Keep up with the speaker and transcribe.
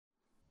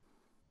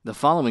The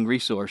following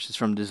resource is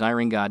from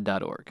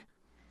desiringgod.org.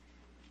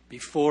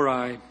 Before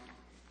I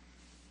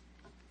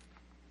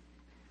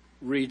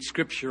read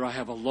Scripture, I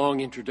have a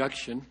long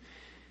introduction.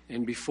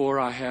 And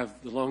before I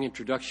have the long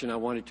introduction, I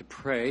wanted to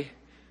pray,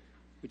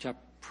 which I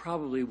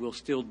probably will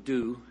still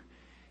do.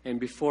 And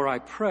before I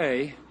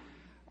pray,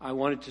 I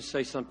wanted to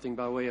say something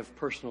by way of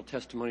personal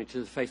testimony to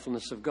the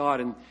faithfulness of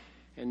God.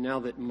 And now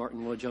that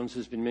Martin Lloyd-Jones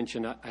has been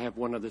mentioned, I have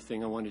one other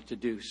thing I wanted to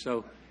do.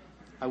 So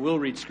I will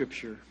read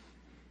Scripture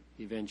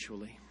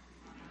eventually.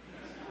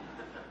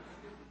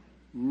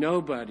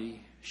 Nobody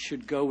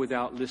should go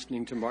without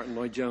listening to Martin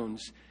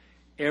Lloyd-Jones.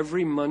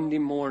 Every Monday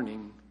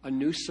morning, a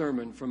new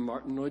sermon from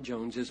Martin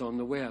Lloyd-Jones is on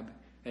the web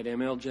at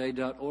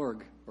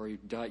mlj.org or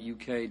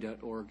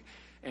 .uk.org.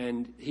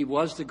 And he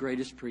was the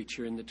greatest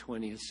preacher in the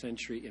 20th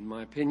century, in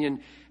my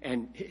opinion,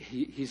 and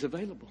he's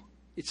available.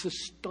 It's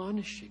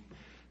astonishing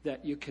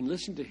that you can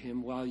listen to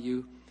him while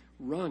you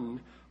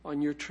run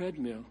on your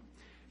treadmill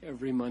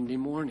every Monday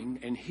morning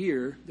and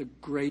hear the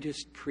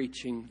greatest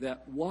preaching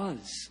that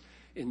was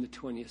in the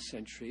 20th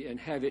century and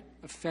have it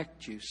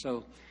affect you.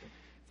 So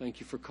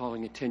thank you for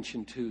calling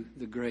attention to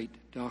the great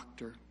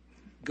doctor.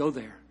 Go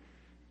there.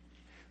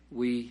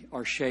 We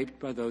are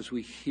shaped by those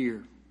we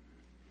hear.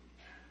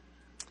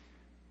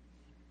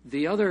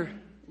 The other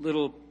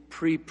little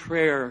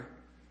pre-prayer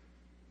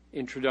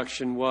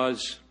introduction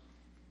was,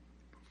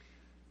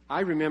 I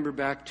remember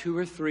back 2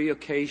 or 3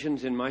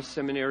 occasions in my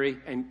seminary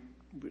and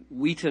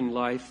Wheaton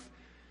life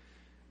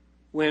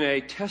when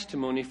a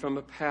testimony from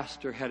a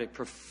pastor had a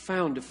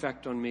profound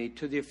effect on me,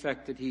 to the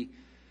effect that he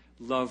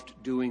loved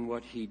doing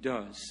what he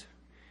does.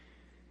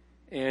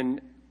 And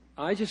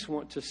I just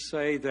want to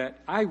say that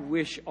I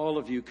wish all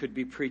of you could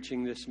be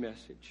preaching this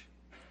message,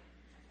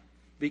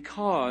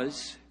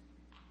 because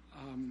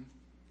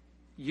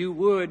you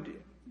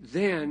would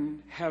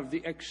then have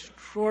the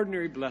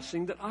extraordinary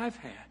blessing that I've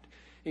had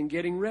in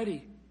getting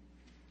ready.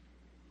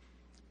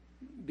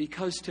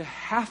 Because to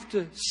have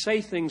to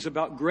say things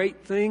about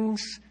great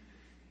things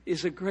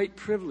is a great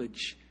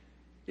privilege.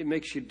 It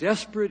makes you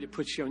desperate. It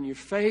puts you on your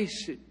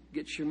face. It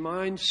gets your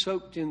mind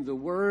soaked in the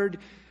Word.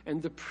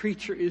 And the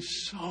preacher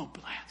is so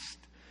blessed.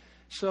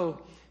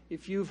 So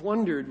if you've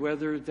wondered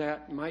whether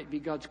that might be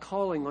God's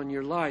calling on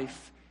your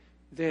life,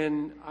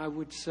 then I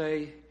would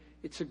say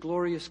it's a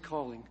glorious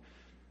calling.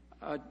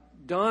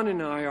 Don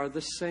and I are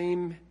the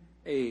same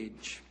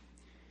age.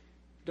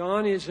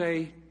 Don is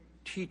a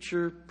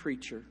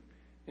teacher-preacher,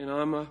 and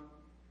I'm a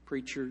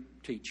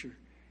preacher-teacher.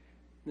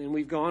 And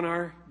we've gone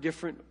our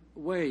different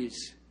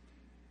ways,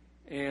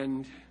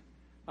 and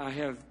I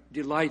have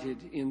delighted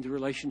in the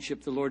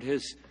relationship the Lord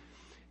has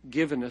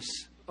given us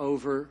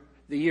over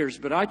the years.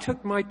 But I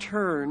took my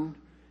turn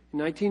in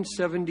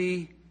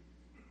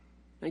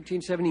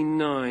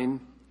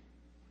 1979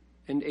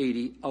 and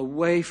 80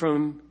 away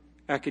from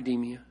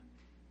academia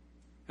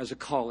as a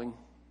calling,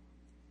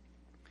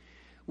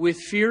 with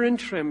fear and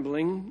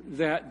trembling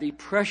that the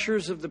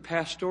pressures of the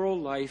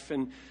pastoral life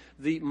and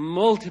the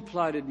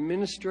multiplied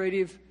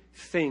administrative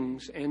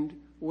things and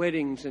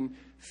weddings and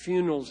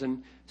funerals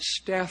and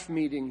staff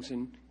meetings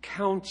and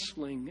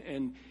counseling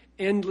and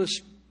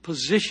endless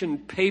position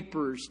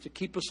papers to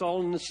keep us all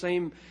on the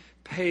same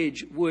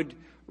page would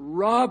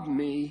rob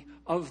me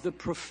of the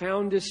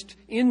profoundest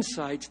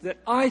insights that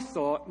I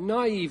thought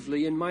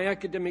naively in my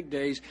academic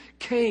days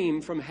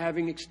came from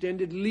having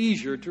extended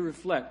leisure to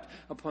reflect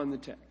upon the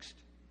text.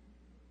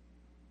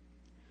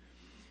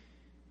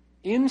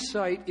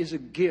 Insight is a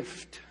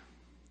gift,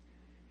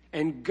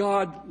 and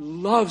God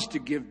loves to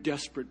give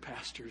desperate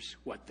pastors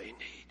what they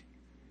need.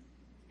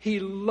 He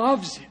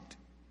loves it.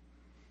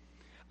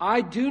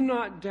 I do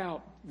not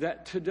doubt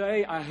that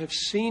today I have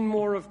seen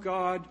more of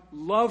God,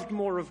 loved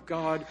more of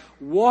God,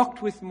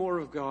 walked with more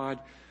of God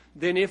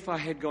than if I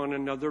had gone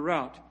another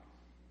route.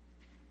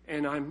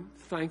 And I'm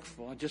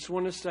thankful. I just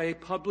want to say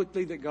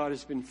publicly that God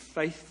has been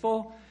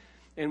faithful.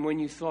 And when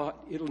you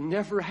thought it'll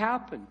never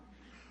happen,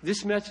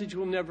 this message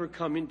will never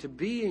come into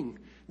being,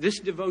 this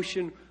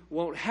devotion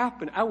won't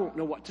happen, I won't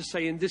know what to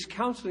say in this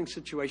counseling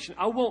situation,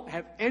 I won't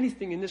have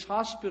anything in this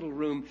hospital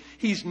room,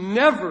 He's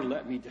never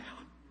let me down.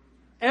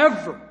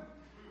 Ever.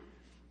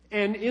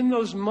 And in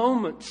those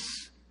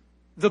moments,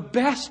 the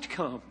best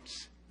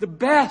comes. The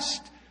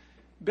best.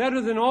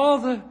 Better than all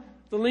the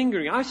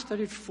lingering. I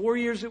studied 4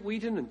 years at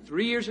Wheaton and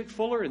 3 years at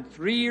Fuller and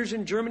 3 years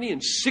in Germany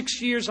and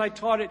 6 years I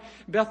taught at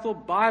Bethel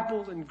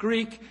Bible and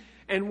Greek.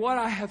 And what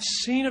I have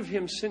seen of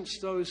him since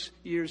those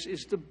years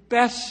is the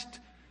best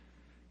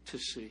to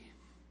see.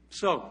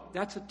 So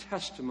that's a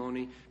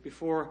testimony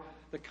before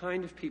the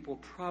kind of people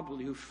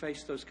probably who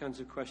face those kinds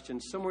of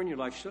questions somewhere in your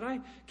life. Should I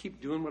keep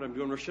doing what I'm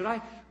doing, or should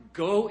I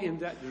go in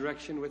that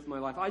direction with my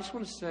life? I just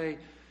want to say,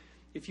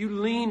 if you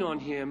lean on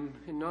Him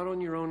and not on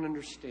your own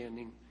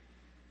understanding,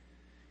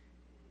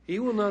 He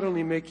will not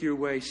only make your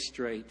way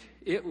straight,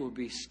 it will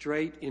be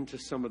straight into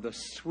some of the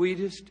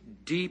sweetest,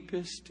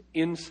 deepest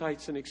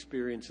insights and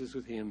experiences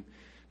with Him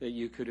that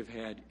you could have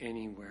had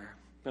anywhere.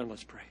 Now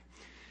let's pray.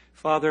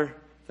 Father,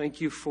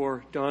 thank you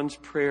for Don's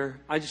prayer.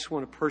 I just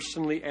want to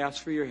personally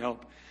ask for your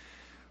help.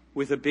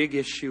 with a big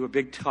issue, a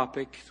big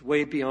topic,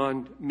 way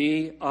beyond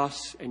me,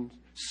 us, and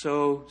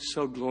so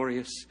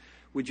glorious.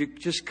 Would you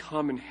just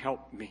come and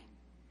help me?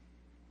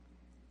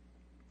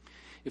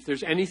 If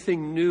there's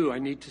anything new I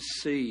need to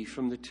see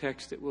from the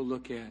text that we'll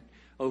look at,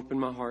 open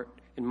my heart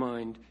and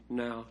mind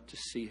now to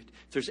see it.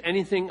 If there's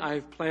anything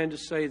I've planned to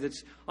say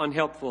that's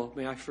unhelpful,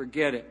 may I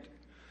forget it.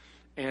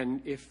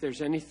 And if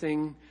there's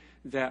anything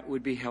that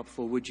would be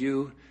helpful, would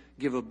you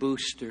give a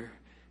booster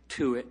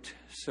to it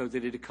so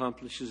that it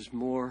accomplishes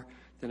more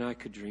than I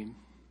could dream?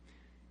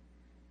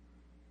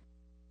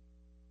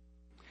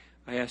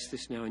 I ask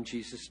this now in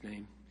Jesus'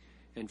 name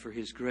and for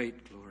His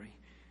great glory.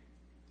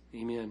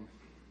 Amen.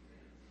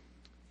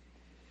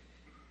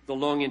 The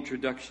long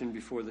introduction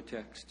before the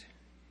text.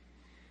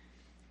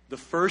 The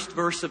first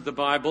verse of the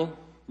Bible,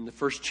 in the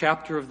first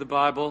chapter of the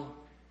Bible,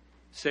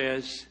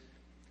 says,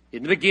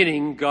 "In the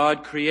beginning,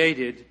 God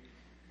created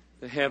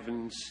the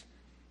heavens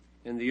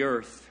and the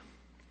earth."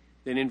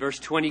 Then in verse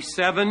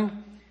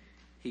 27,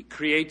 He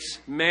creates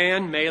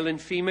man, male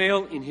and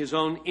female, in His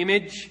own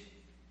image.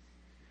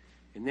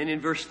 And then in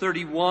verse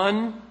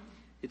 31,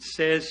 it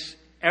says,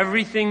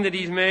 everything that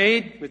He's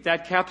made with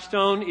that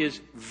capstone is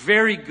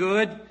very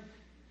good.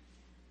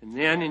 And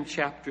then in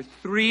chapter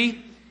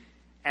 3,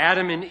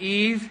 Adam and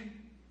Eve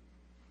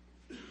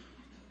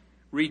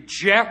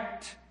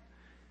reject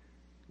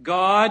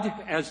God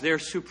as their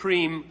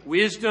supreme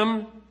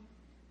wisdom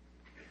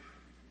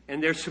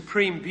and their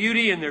supreme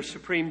beauty and their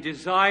supreme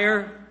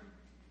desire.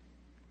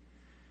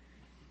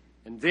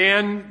 And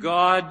then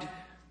God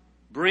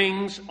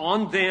brings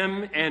on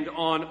them and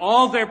on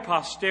all their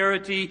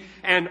posterity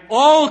and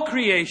all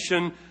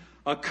creation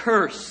a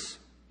curse.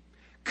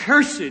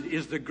 Cursed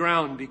is the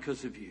ground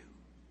because of you,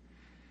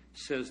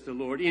 says the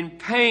Lord. In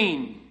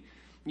pain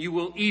you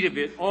will eat of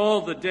it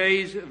all the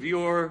days of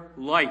your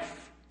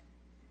life.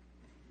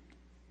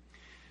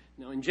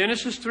 Now in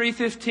Genesis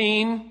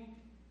 3:15,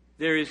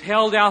 there is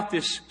held out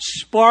this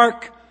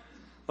spark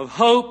of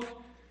hope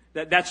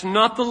that that's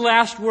not the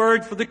last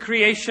word for the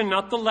creation,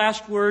 not the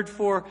last word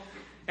for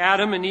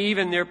Adam and Eve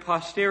and their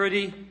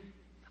posterity.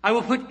 I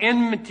will put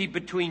enmity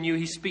between you,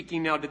 He's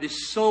speaking now to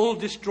this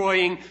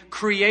soul-destroying,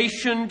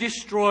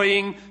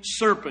 creation-destroying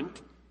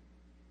serpent.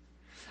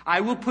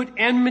 I will put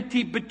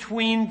enmity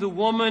between the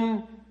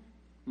woman,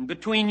 and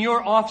between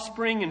your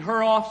offspring and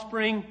her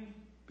offspring,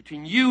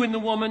 between you and the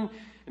woman,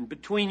 and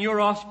between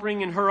your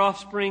offspring and her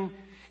offspring.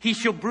 He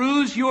shall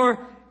bruise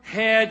your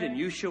head, and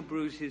you shall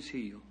bruise his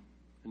heel.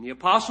 And the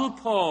Apostle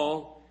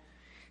Paul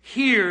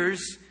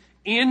hears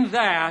in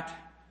that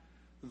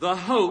the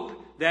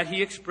hope that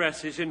he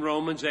expresses in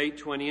Romans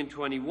 8:20 and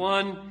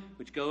 21,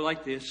 which go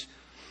like this.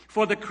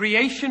 For the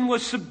creation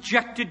was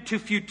subjected to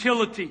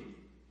futility,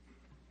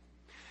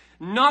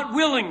 not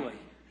willingly,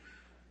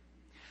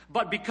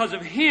 but because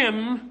of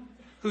Him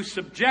who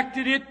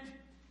subjected it,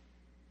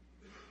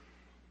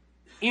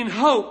 in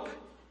hope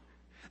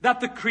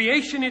that the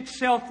creation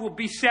itself will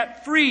be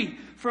set free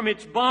from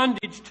its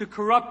bondage to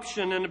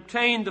corruption and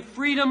obtain the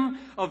freedom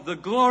of the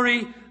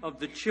glory of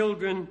the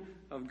children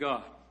of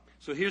God.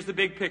 So here's the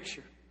big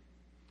picture.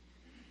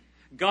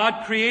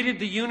 God created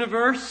the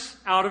universe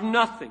out of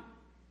nothing.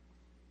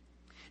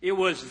 It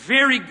was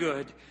very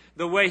good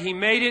the way He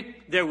made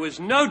it. There was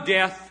no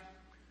death,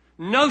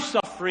 no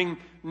suffering,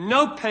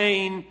 no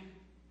pain,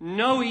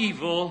 no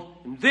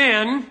evil. And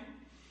then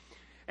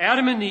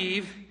Adam and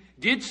Eve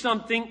did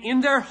something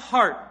in their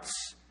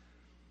hearts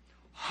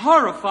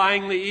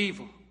horrifyingly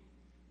evil,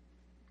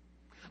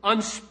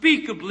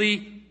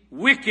 unspeakably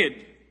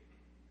wicked.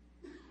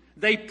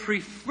 They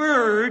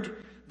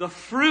preferred the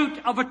fruit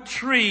of a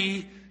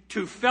tree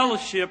to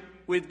fellowship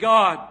with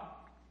God.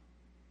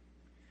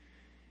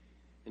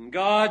 And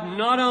God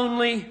not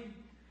only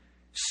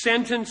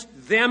sentenced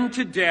them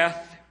to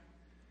death,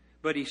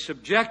 but He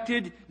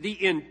subjected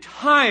the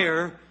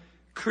entire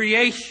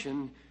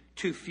creation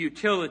to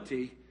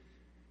futility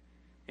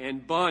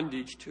and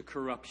bondage to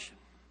corruption.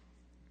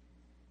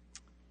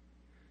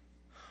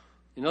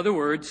 In other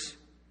words,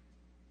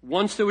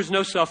 once there was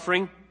no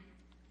suffering,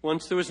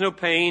 once there was no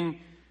pain,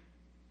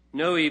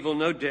 no evil,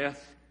 no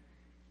death,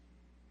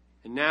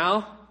 and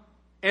now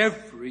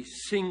every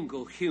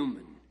single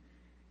human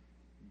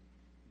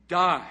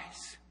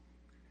dies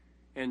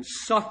and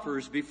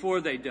suffers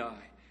before they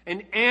die.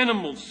 And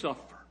animals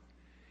suffer.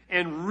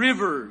 And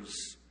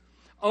rivers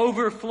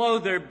overflow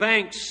their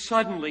banks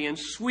suddenly and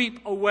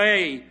sweep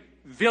away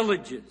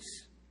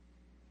villages.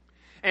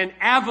 And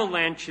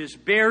avalanches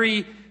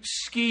bury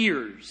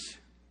skiers.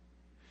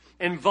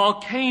 And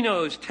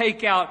volcanoes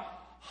take out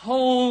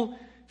whole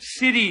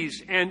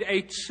cities. And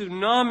a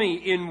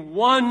tsunami in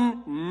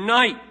one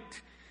night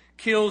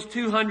kills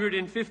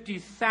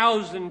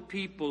 250,000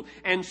 people.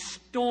 And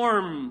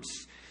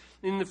storms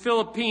in the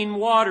Philippine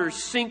waters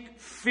sink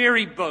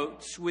ferry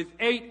boats with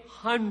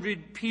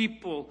 800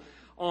 people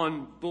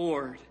on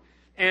board.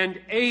 and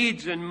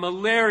AIDS and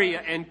malaria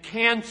and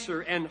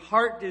cancer and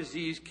heart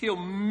disease kill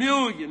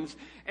millions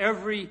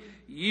every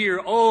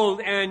year, old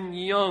and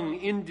young,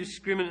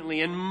 indiscriminately.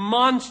 And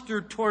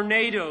monster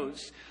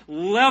tornadoes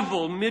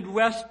level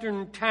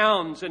Midwestern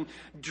towns, and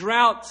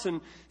droughts and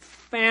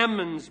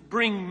famines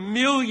bring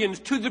millions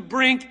to the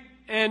brink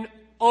and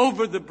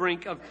over the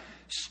brink of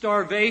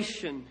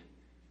starvation.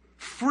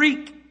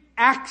 Freak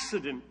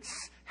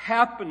accidents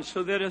happen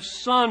so that a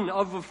son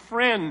of a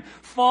friend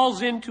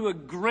falls into a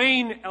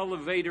grain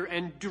elevator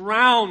and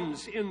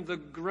drowns in the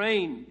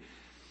grain.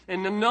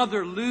 And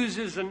another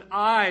loses an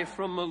eye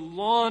from a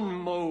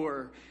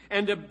lawnmower,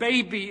 and a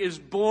baby is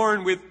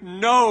born with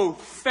no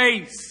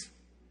face.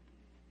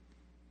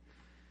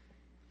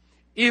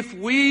 If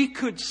we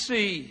could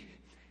see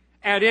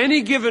at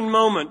any given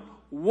moment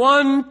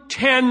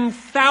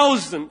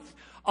 1/10,000th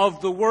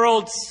of the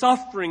world's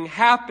suffering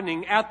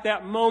happening at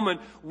that moment,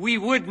 we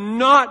would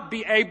not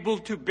be able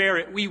to bear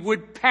it. We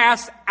would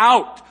pass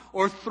out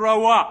or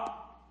throw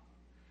up.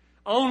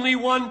 Only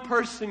one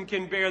person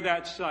can bear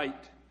that sight,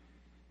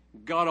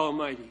 God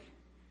Almighty,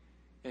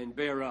 and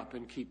bear up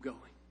and keep going.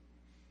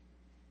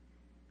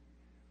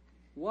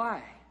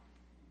 Why?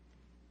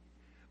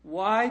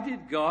 Why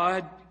did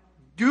God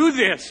do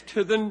this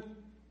to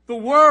the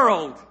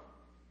world?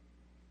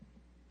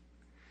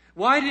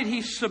 Why did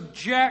He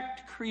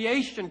subject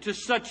creation to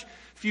such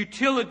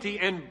futility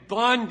and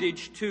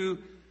bondage to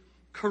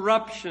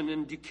corruption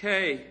and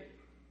decay?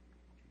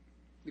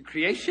 The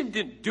creation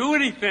didn't do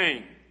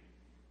anything.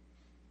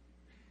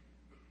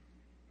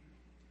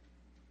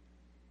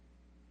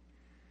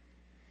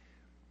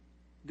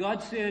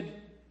 God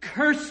said,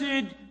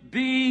 "Cursed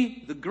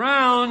be the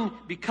ground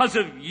because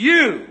of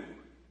you."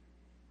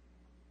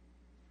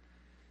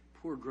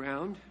 Poor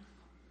ground.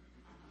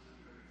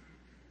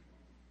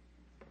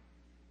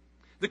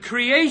 The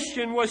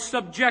creation was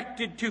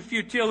subjected to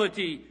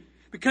futility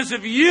because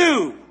of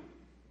you.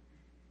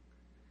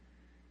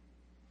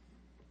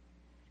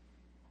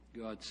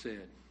 God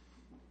said.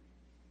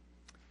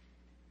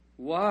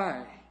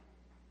 Why?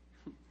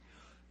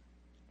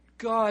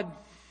 God,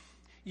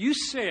 you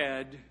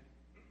said,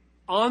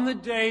 on the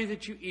day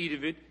that you eat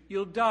of it,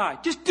 you'll die.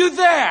 Just do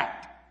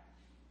that.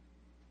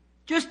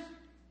 Just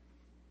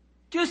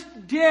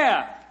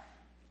death.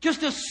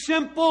 Just a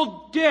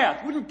simple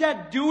death. Wouldn't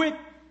that do it?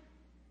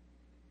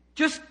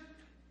 Just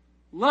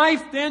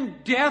life, then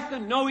death,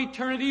 and no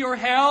eternity or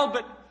hell.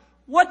 But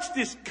what's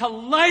this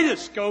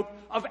kaleidoscope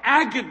of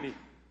agony?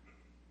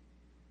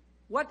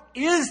 What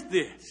is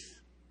this?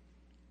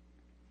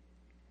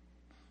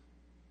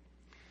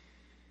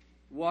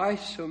 Why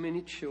so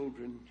many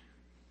children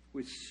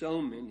with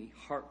so many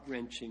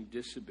heart-wrenching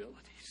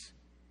disabilities?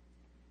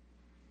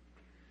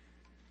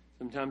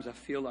 Sometimes I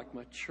feel like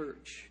my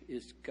church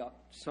has got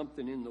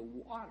something in the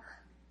water.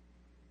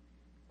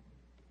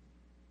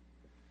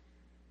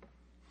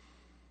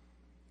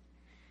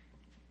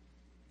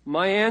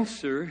 My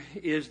answer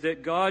is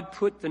that God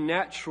put the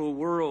natural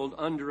world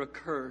under a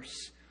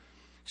curse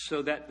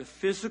so that the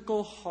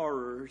physical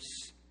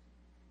horrors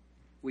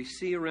we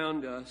see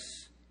around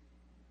us,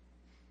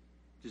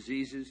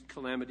 diseases,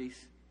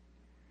 calamities,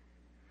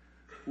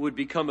 would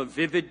become a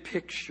vivid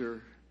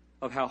picture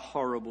of how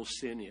horrible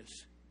sin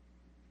is.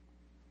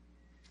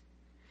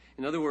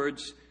 In other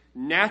words,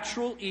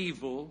 natural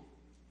evil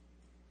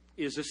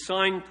is a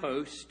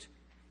signpost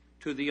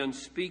to the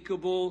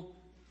unspeakable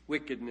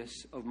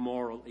wickedness of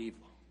moral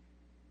evil.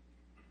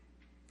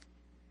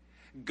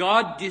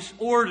 God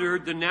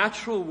disordered the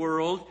natural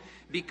world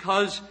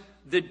because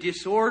the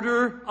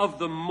disorder of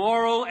the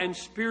moral and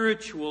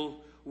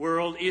spiritual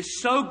world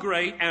is so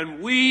great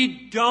and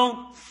we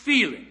don't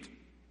feel it.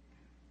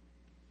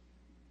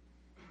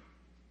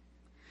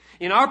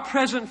 In our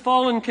present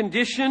fallen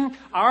condition,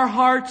 our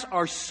hearts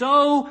are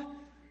so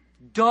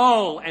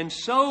dull and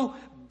so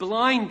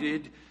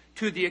blinded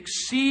to the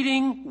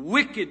exceeding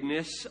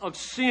wickedness of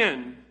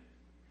sin.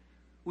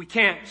 We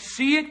can't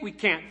see it. We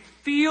can't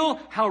feel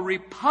how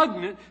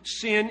repugnant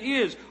sin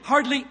is.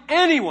 Hardly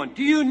anyone.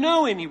 Do you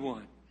know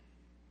anyone?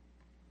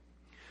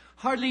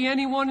 Hardly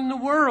anyone in the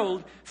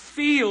world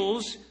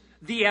feels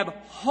the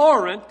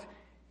abhorrent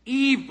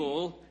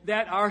evil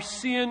that our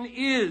sin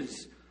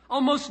is.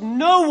 Almost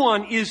no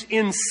one is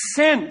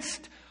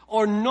incensed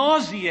or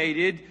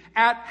nauseated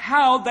at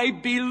how they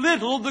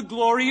belittle the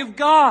glory of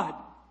God.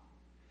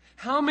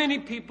 How many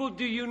people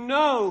do you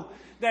know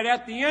that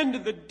at the end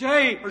of the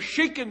day are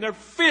shaking their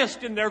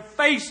fist in their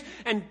face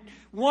and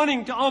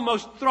wanting to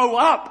almost throw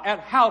up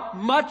at how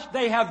much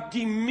they have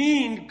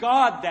demeaned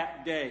God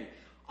that day?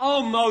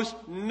 Almost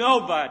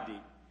nobody.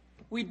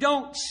 We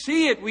don't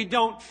see it, we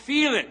don't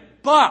feel it,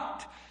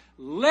 but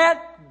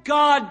let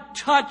God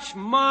touch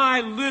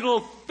my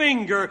little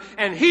finger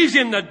and He's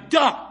in the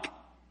dock.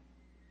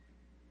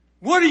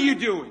 What are you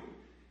doing?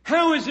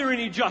 How is there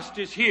any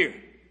justice here?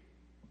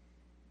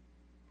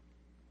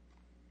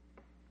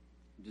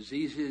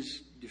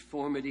 Diseases,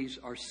 deformities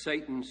are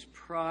Satan's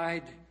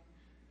pride.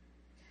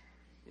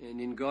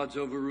 And in God's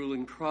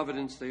overruling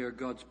providence, they are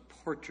God's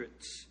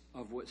portraits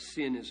of what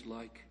sin is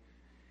like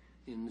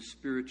in the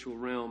spiritual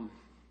realm.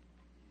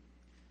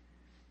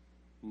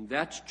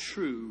 that's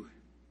true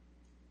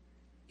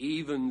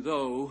even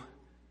though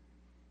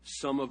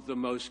some of the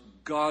most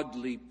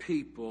godly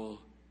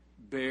people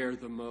bear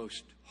the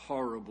most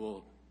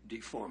horrible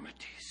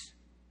deformities.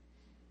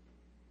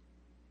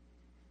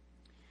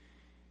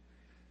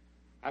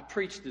 I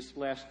preached this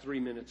last 3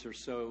 minutes or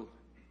so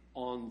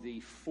on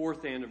the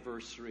 4th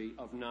anniversary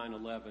of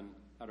 9/11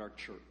 at our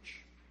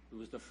church. It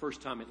was the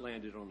first time it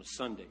landed on a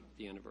Sunday,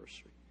 the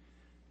anniversary.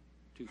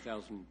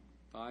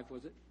 2005,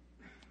 was it?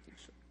 I think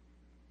so.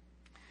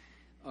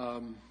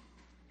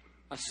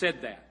 I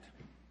said that,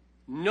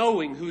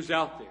 knowing who's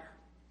out there.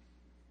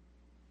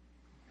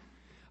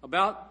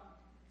 About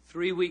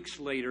 3 weeks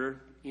later,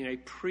 in a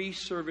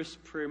pre-service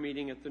prayer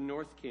meeting at the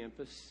North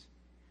Campus,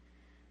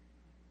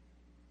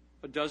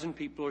 a dozen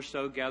people or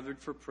so gathered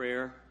for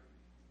prayer.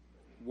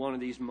 One of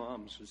these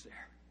moms was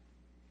there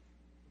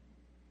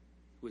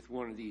with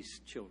one of these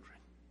children,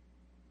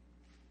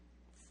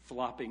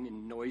 flopping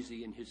and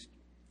noisy in his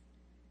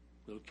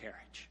little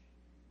carriage.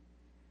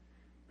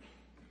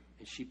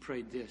 And she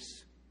prayed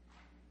this: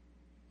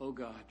 "Oh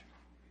God,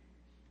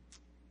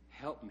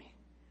 help me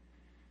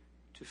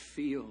to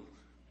feel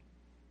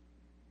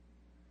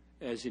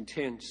as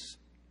intense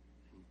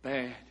and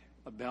bad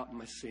about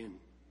my sin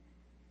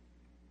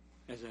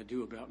as I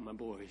do about my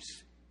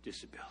boy's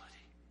disability."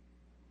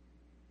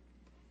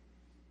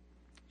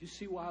 You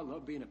see why I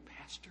love being a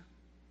pastor?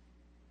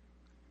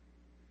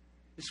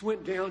 This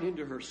went down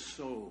into her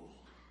soul.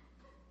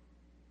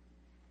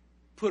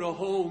 Put a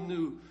whole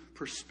new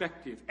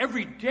perspective.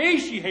 Every day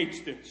she hates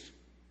this.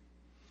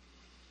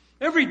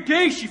 Every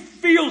day she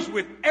feels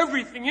with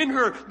everything in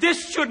her,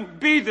 this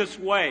shouldn't be this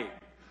way.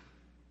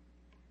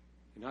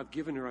 And I've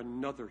given her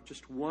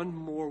just one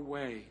more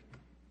way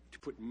to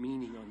put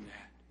meaning on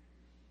that.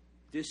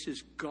 This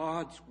is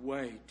God's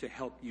way to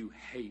help you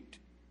hate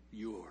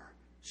your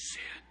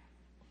sin.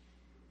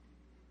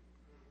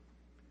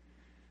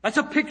 That's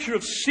a picture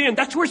of sin.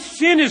 That's where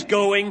sin is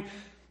going.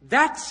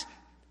 That's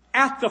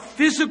at the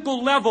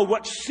physical level,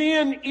 what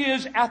sin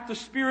is at the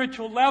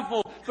spiritual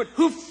level. But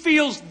who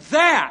feels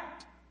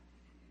that?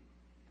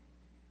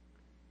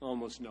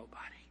 Almost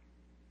nobody.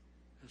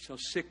 That's how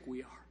sick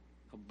we are,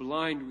 how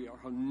blind we are,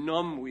 how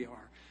numb we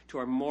are to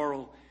our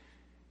moral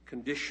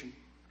condition.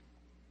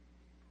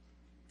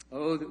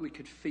 Oh, that we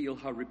could feel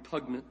how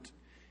repugnant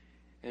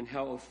and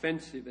how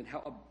offensive and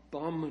how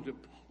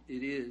abominable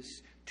it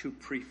is to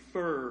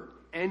prefer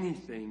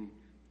anything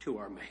to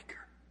our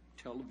Maker.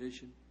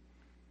 Television,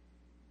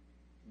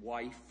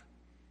 wife,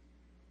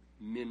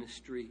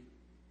 ministry.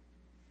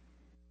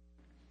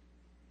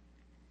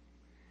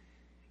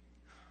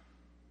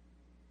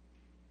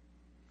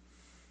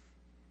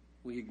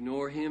 We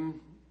ignore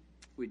Him,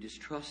 we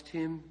distrust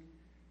Him,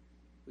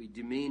 we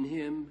demean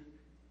Him,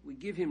 we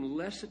give Him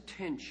less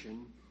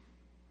attention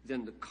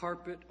than the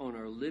carpet on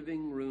our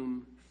living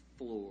room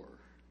floor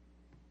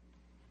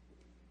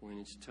when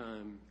it's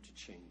time to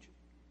change it.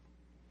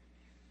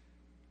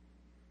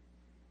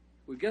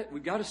 We've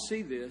got to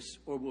see this,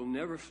 or we'll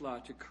never fly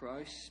to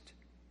Christ,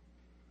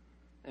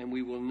 and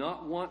we will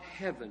not want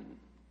heaven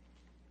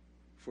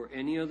for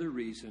any other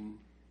reason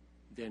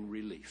than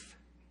relief.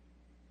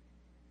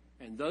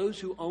 And those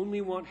who only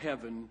want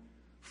heaven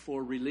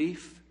for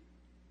relief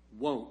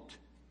won't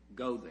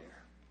go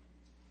there.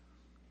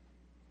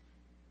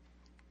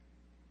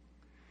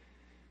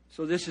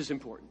 So this is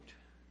important.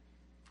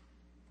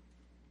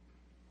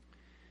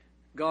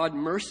 God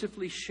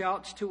mercifully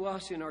shouts to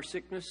us in our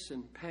sickness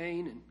and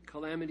pain and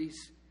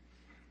calamities,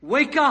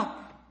 "Wake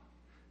up!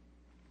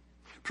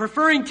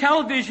 Preferring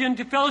television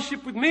to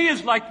fellowship with me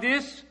is like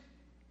this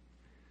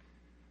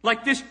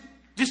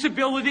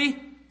disability,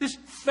 this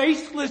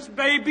faceless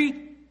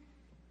baby.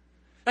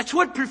 That's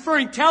what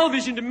preferring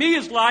television to me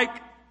is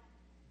like."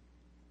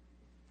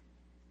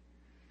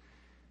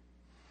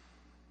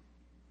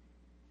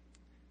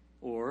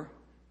 Or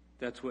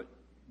that's what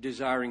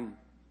desiring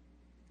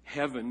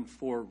heaven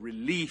for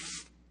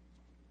relief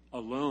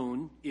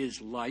alone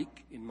is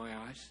like in my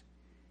eyes.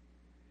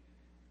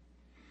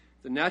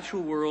 The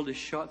natural world is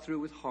shot through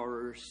with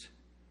horrors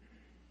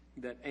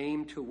that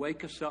aim to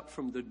wake us up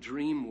from the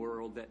dream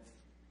world that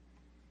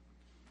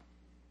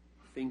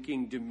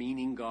thinking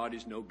demeaning God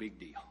is no big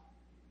deal.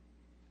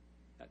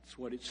 That's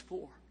what it's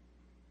for.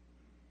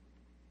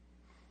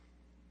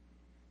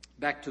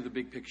 Back to the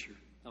big picture.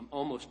 I'm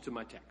almost to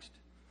my text.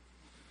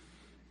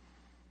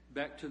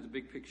 Back to the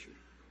big picture.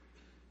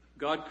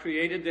 God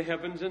created the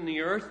heavens and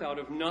the earth out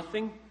of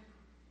nothing.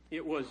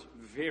 It was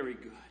very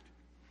good.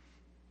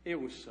 It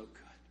was so good.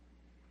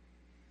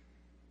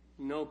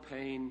 No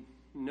pain,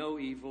 no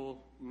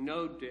evil,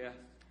 no death,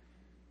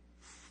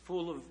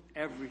 full of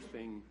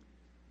everything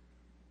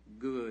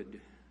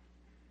good.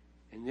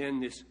 And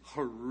then this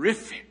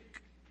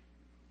horrific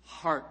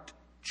heart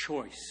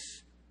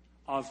choice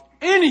of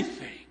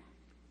anything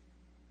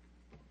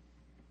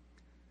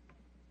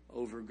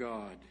over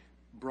God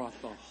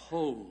brought the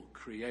whole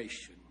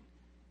creation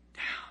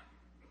down.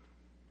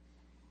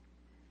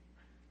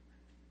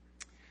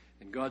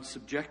 And God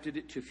subjected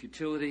it to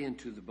futility and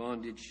to the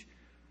bondage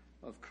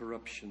of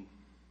corruption.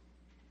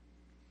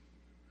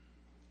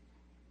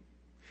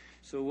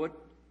 So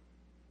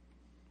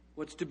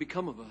what's to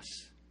become of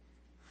us?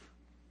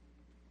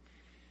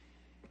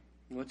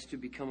 What's to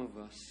become of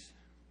us?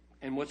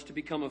 And what's to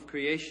become of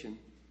creation?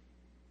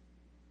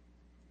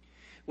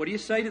 What do you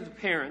say to the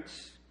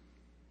parents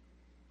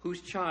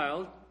whose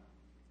child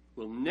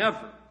will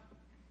never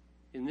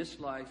in this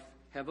life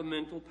have a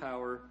mental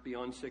power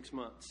beyond 6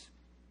 months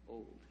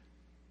old?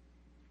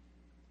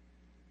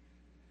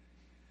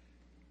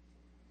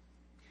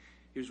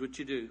 Here's what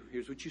you do.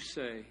 Here's what you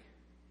say.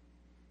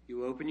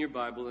 You open your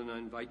Bible, and I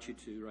invite you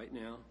to right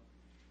now,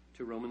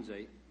 to Romans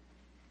 8.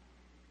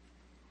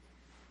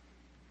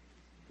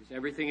 Because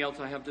everything else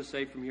I have to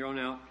say from here on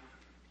out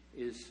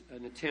is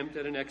an attempt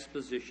at an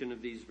exposition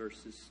of these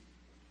verses.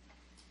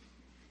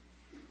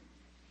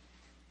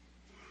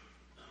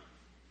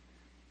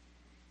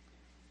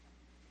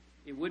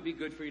 It would be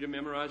good for you to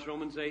memorize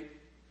Romans 8,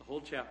 the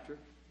whole chapter.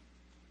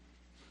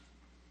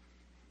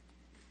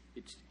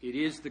 It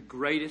is the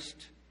greatest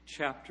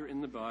chapter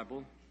in the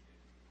Bible.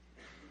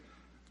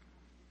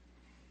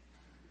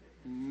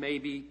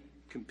 Maybe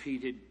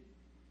competed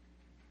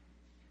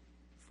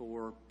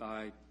for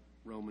by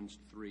Romans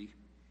 3.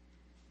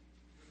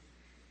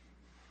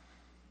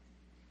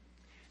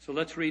 So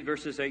let's read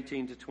verses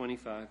 18 to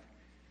 25.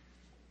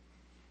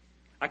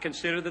 I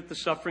consider that the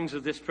sufferings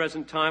of this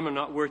present time are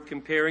not worth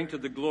comparing to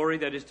the glory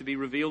that is to be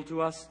revealed to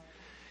us.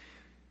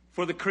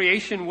 For the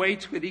creation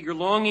waits with eager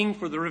longing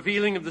for the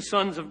revealing of the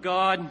sons of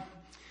God.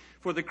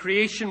 For the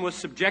creation was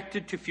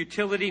subjected to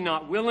futility,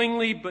 not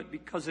willingly, but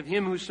because of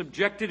him who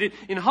subjected it,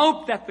 in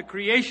hope that the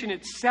creation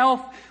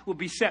itself will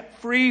be set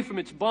free from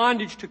its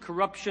bondage to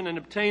corruption and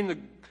obtain the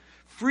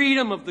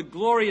freedom of the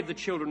glory of the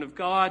children of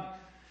God.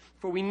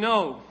 For we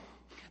know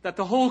that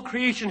the whole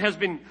creation has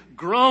been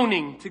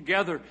groaning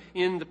together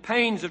in the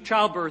pains of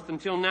childbirth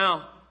until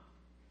now.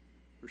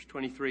 Verse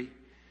 23.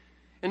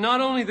 And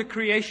not only the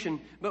creation,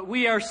 but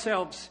we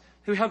ourselves,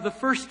 who have the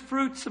first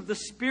fruits of the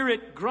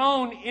Spirit,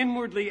 groan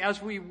inwardly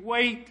as we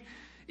wait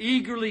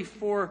eagerly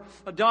for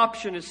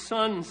adoption as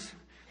sons,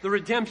 the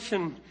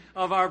redemption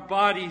of our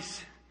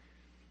bodies.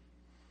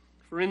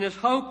 For in this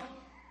hope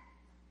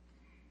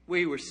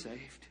we were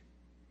saved.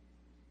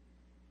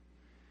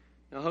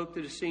 Now hope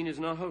that is seen is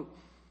not hope.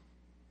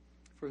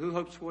 For who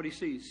hopes for what he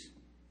sees?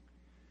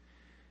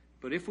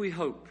 But if we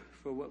hope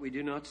for what we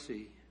do not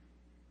see,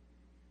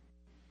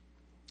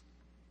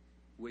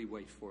 we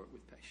wait for it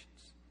with patience.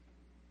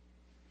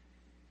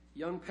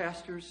 Young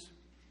pastors,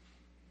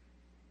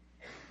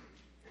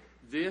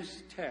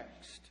 this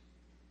text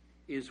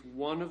is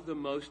one of the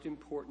most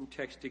important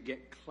texts to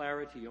get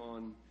clarity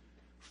on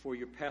for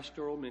your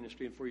pastoral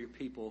ministry and for your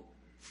people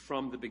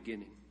from the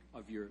beginning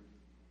of your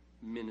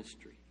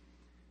ministry.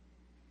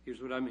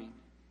 Here's what I mean.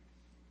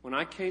 When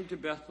I came to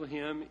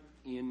Bethlehem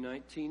in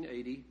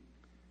 1980,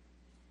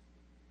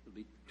 it'll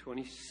be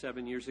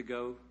 27 years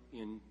ago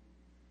in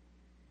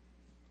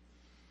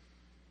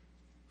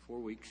 4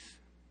 weeks,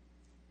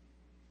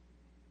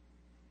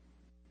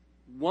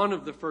 one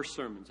of the first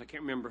sermons, I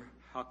can't remember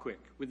how quick,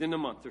 within a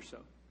month or so,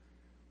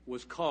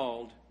 was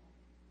called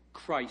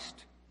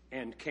Christ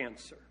and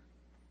Cancer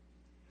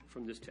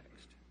from this text.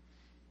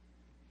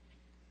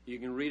 You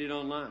can read it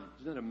online.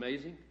 Isn't that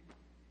amazing?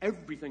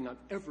 Everything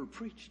I've ever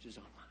preached is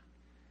online.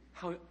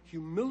 How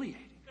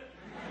humiliating.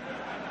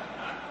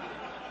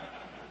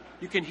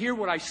 You can hear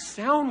what I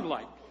sound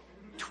like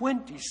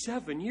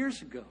 27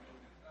 years ago.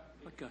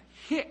 Like a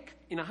hick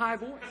in a high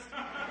voice.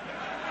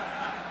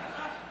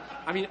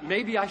 I mean,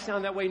 maybe I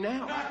sound that way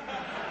now.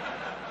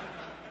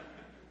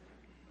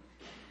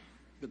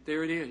 But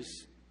there it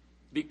is.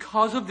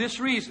 Because of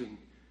this reason,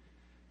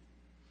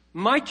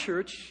 my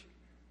church,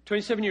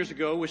 27 years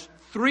ago, was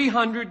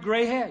 300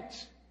 gray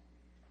heads.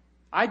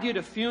 I did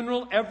a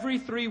funeral every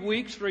 3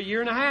 weeks for a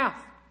year and a half.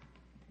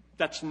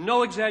 That's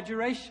no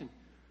exaggeration.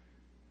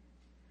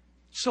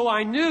 So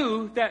I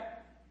knew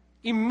that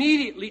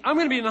immediately I'm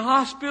going to be in the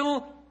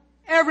hospital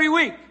every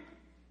week.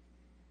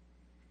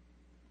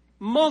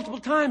 Multiple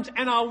times.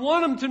 And I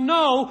want them to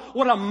know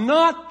what I'm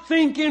not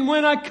thinking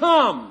when I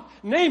come.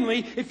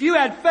 Namely, if you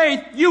had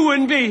faith, you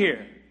wouldn't be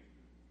here.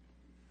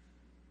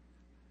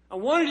 I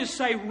wanted to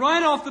say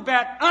right off the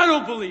bat, I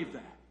don't believe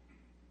that.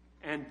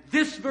 And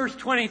this verse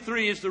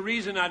 23 is the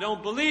reason I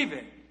don't believe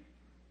it.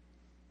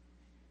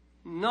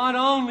 Not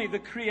only the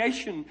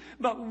creation,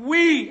 but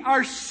we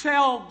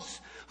ourselves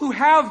who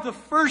have the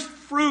first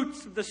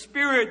fruits of the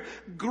Spirit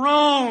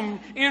groan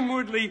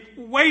inwardly,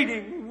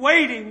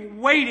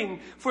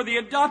 waiting for the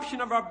adoption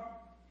of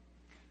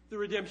the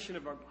redemption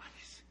of our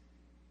bodies.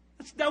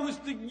 That was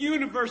the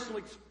universal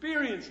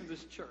experience of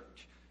this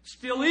church.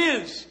 Still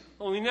is,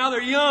 only now they're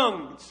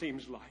young, it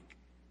seems like.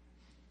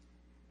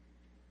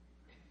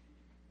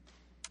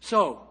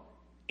 So,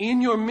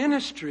 in your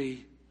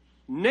ministry,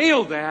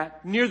 nail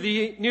that near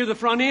the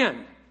front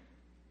end.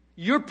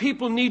 Your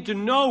people need to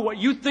know what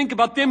you think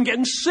about them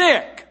getting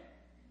sick.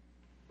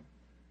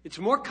 It's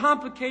more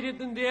complicated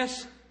than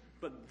this,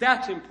 but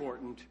that's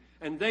important.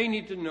 And they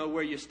need to know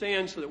where you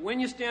stand so that when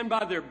you stand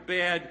by their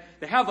bed,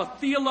 they have a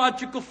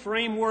theological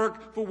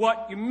framework for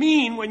what you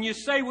mean when you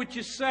say what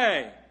you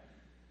say.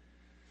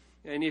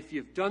 And if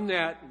you've done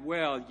that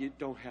well, you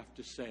don't have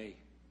to say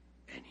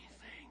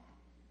anything.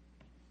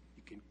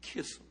 You can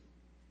kiss them.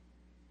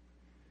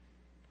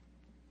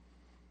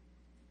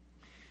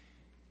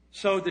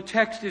 So the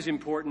text is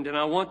important, and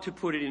I want to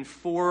put it in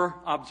 4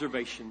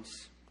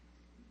 observations.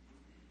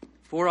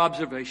 4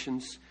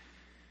 observations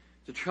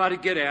to try to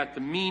get at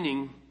the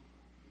meaning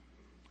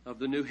of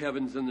the new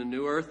heavens and the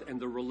new earth and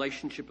the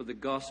relationship of the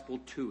gospel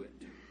to it.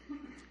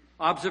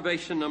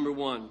 Observation number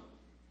 1.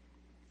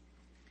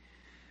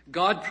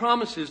 God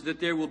promises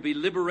that there will be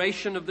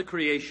liberation of the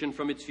creation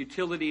from its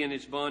futility and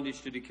its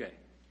bondage to decay.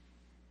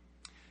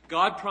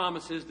 God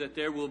promises that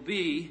there will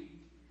be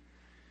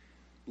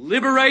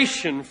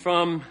liberation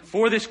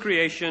for this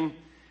creation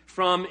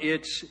from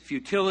its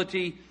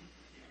futility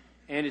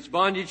and its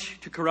bondage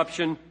to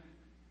corruption.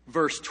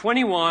 Verse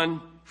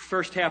 21,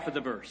 first half of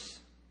the verse.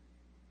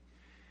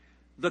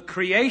 The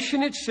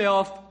creation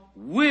itself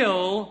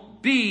will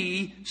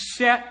be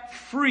set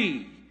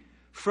free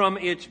from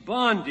its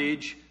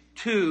bondage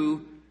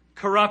to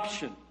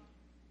corruption.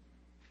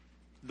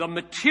 The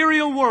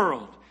material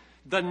world,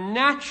 the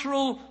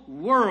natural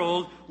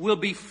world, will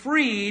be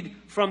freed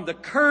from the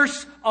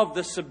curse of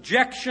the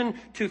subjection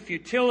to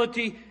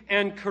futility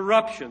and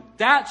corruption.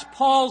 That's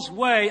Paul's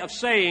way of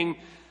saying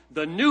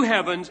the new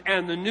heavens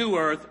and the new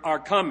earth are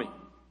coming.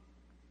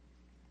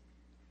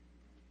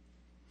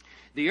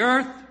 The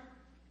earth,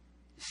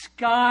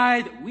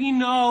 sky that we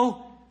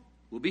know,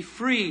 will be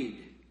freed.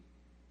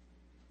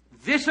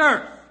 This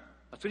earth,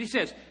 that's what he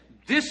says,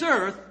 this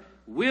earth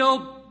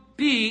will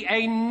be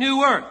a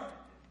new earth.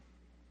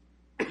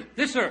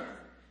 This earth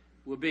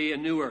will be a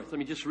new earth. Let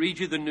me just read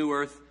you the new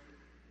earth,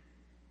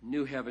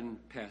 new heaven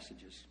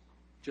passages.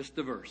 Just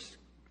the verse.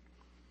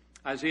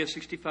 Isaiah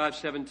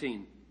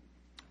 65:17.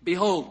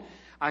 Behold,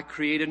 I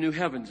create a new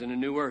heavens and a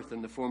new earth,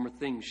 and the former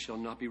things shall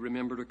not be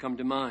remembered or come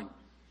to mind.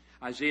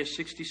 Isaiah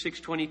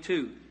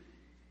 66:22.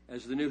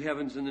 As the new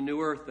heavens and the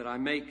new earth that I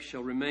make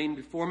shall remain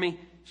before me,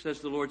 says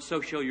the Lord, so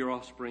shall your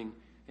offspring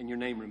and your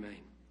name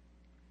remain.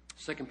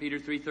 2 Peter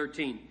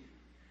 3:13.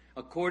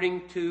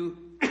 According to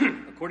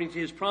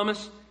his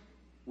promise,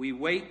 we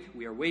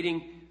are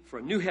waiting for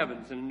a new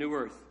heavens and a new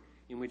earth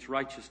in which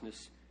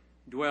righteousness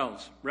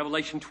dwells.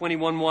 Revelation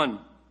 21:1.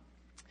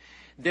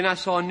 Then I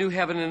saw a new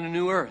heaven and a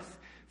new earth,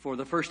 for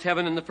the first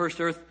heaven and the first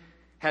earth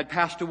had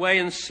passed away,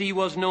 and the sea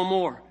was no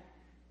more.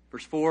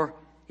 Verse 4,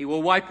 he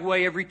will wipe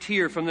away every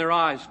tear from their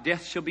eyes.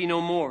 Death shall be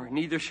no more,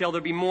 neither shall there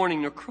be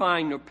mourning, nor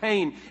crying, nor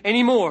pain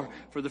any more,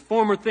 for the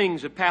former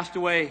things have passed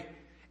away.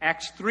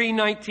 Acts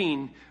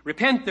 3:19.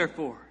 Repent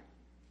therefore,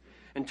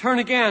 and turn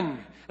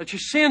again, that your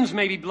sins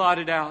may be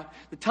blotted out.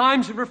 The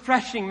times of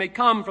refreshing may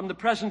come from the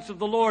presence of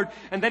the Lord,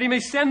 and that he may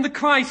send the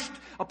Christ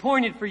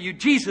appointed for you,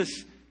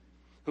 Jesus,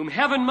 whom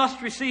heaven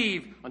must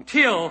receive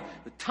until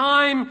the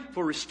time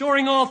for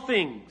restoring all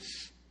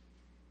things,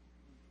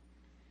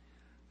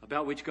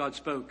 about which God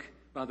spoke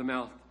by the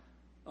mouth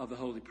of the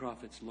holy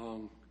prophets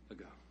long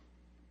ago.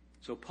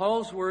 So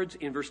Paul's words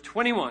in verse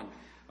 21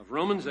 of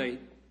Romans 8,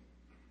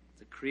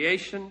 the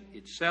creation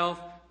itself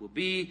will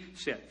be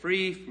set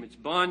free from its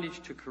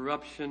bondage to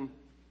corruption,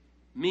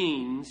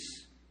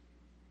 means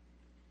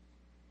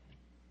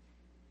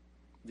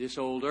this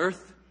old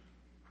earth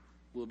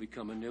will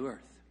become a new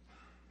earth.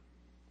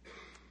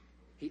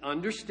 He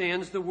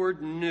understands the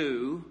word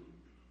new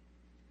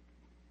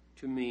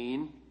to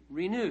mean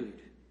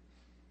renewed.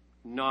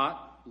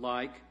 Not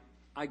like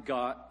I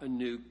got a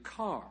new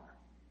car.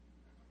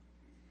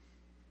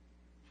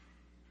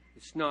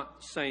 It's not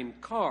the same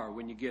car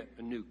when you get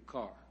a new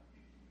car.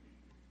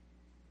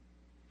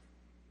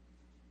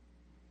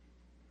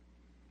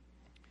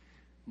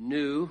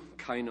 New,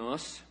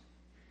 kainos,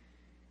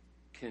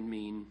 can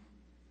mean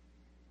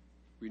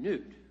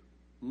renewed.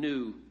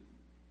 New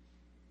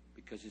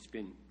because it's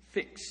been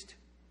fixed.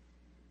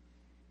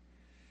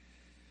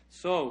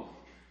 So,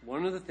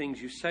 one of the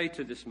things you say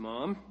to this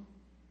mom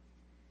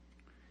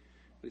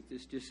with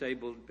this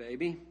disabled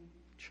baby,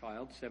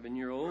 child,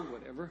 7-year-old,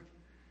 whatever,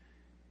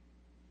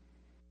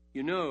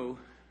 you know,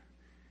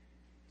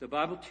 the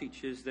Bible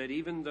teaches that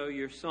even though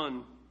your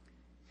son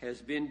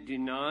has been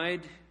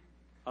denied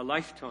a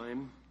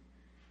lifetime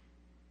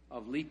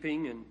of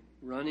leaping and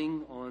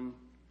running on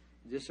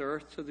this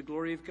earth to the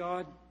glory of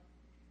God,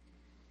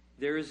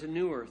 there is a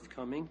new earth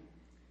coming,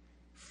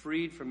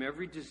 freed from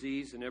every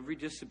disease and every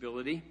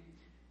disability,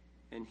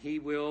 and he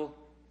will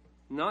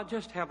not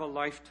just have a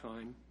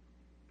lifetime,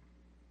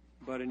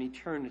 but an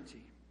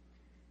eternity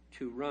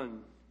to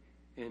run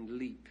and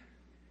leap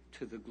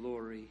to the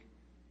glory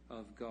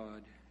of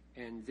God.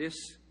 And this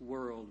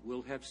world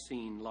will have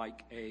seemed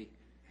like a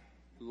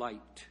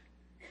light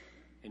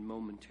and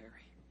momentary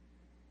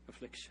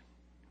affliction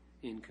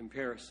in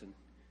comparison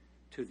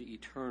to the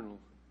eternal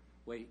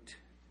weight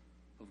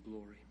of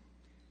glory.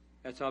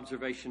 That's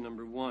observation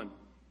number 1.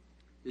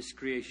 This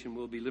creation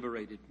will be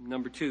liberated.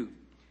 Number 2,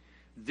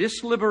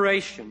 this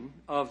liberation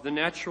of the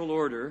natural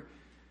order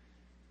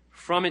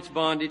from its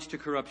bondage to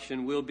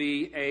corruption will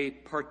be a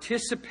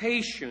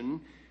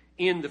participation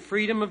in the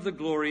freedom of the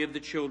glory of the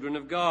children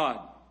of God.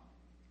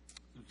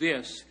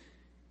 This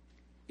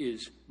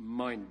is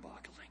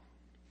mind-boggling.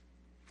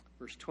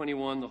 Verse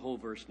 21, the whole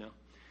verse now.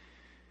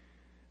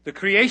 The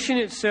creation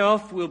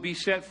itself will be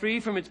set free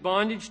from its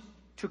bondage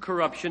to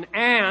corruption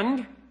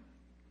and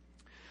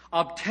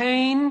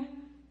obtain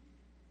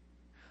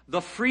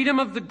the freedom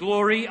of the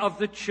glory of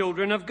the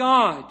children of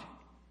God.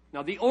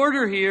 Now, the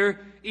order here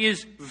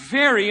is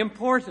very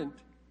important.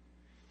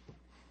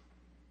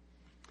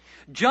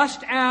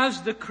 Just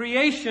as the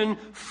creation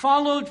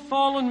followed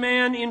fallen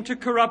man into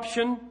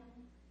corruption,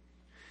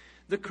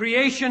 the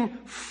creation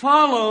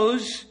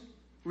follows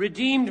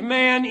redeemed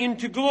man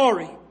into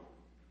glory.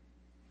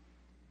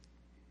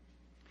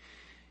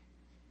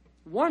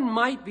 One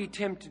might be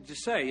tempted to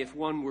say, if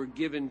one were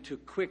given to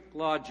quick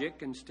logic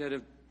instead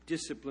of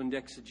disciplined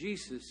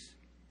exegesis,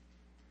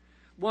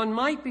 one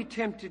might be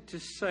tempted to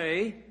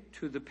say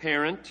to the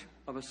parent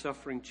of a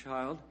suffering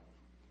child,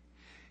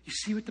 you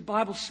see what the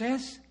Bible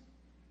says?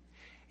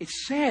 It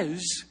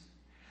says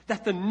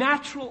that the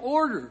natural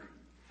order,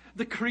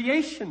 the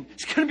creation,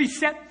 is going to be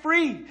set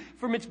free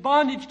from its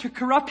bondage to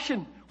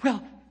corruption.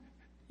 Well,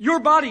 your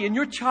body and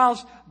your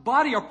child's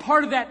body are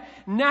part of that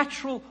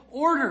natural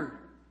order.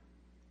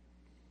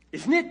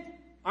 Isn't it?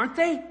 Aren't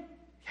they?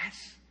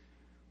 Yes.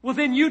 Well,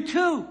 then you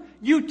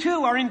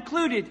too are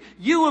included.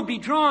 You will be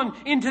drawn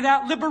into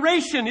that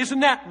liberation.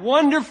 Isn't that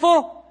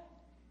wonderful?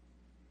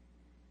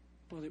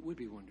 Well, it would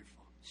be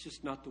wonderful. It's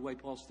just not the way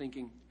Paul's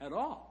thinking at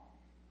all.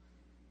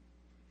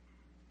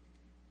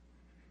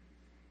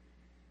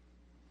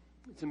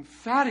 It's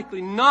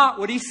emphatically not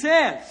what he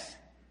says.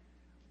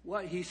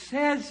 What he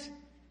says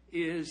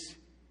is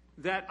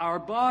that our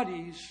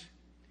bodies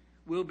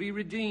will be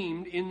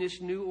redeemed in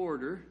this new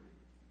order.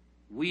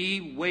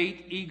 We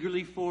wait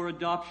eagerly for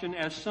adoption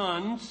as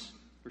sons,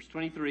 verse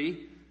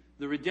 23,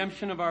 the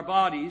redemption of our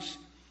bodies.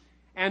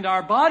 And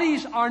our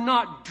bodies are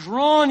not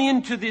drawn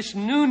into this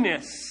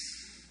newness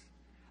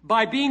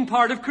by being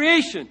part of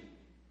creation,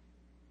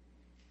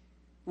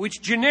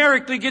 which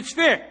generically gets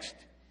fixed.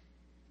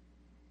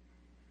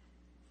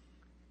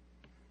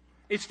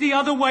 It's the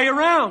other way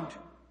around.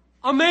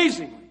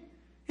 Amazingly.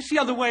 It's the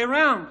other way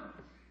around.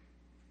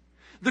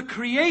 The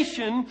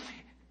creation,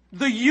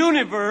 the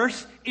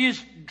universe,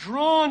 is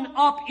drawn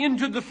up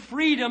into the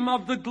freedom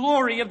of the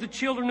glory of the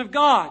children of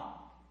God.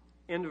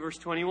 End of verse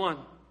 21.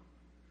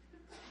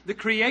 The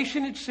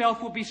creation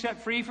itself will be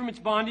set free from its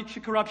bondage to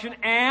corruption,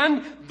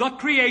 and the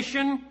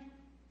creation,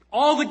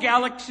 all the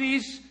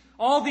galaxies,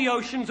 all the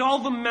oceans, all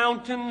the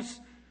mountains,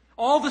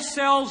 all the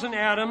cells and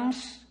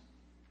atoms,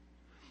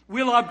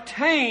 will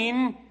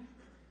obtain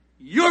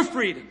your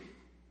freedom.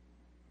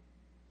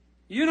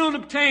 You don't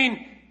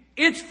obtain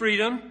its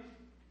freedom.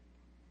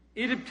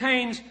 It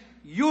obtains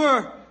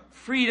your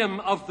freedom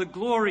of the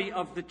glory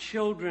of the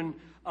children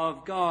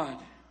of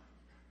God.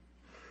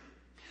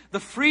 The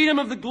freedom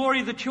of the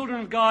glory of the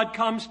children of God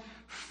comes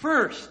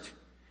first.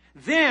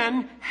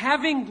 Then,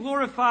 having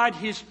glorified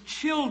His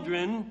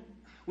children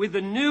with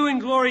the new and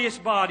glorious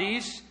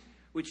bodies,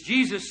 which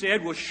Jesus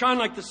said will shine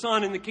like the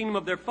sun in the kingdom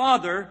of their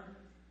Father,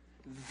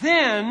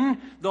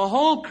 then the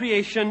whole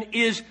creation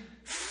is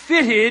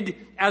fitted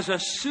as a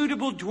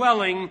suitable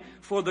dwelling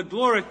for the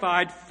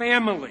glorified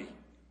family.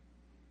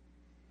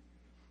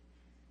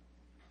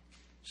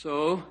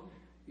 So,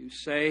 you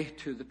say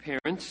to the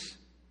parents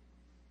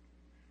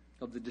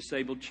of the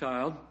disabled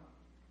child,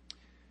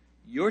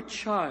 your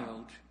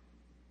child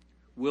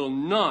will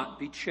not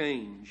be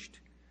changed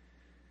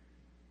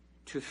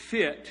to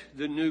fit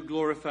the new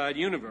glorified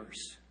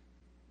universe.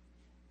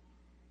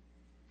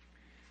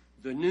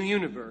 The new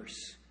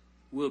universe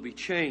will be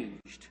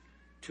changed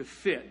to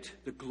fit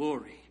the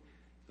glory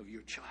of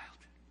your child.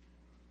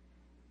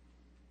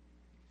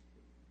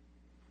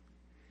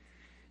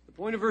 The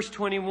point of verse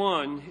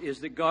 21 is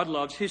that God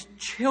loves His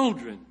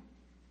children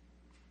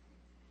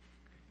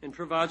and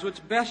provides what's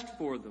best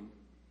for them.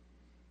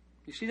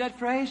 You see that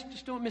phrase?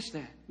 Just don't miss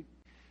that.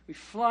 We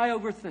fly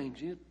over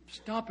things. You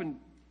stop and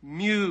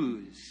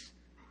muse.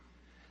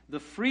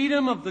 The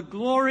freedom of the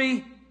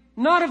glory,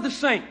 not of the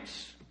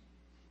saints.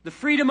 The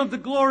freedom of the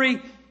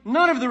glory,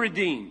 not of the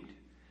redeemed.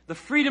 The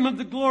freedom of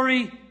the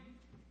glory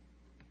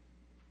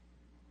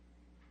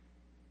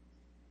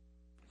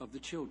of the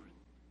children.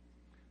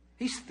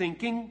 He's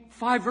thinking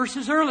 5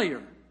 verses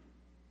earlier,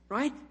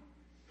 right?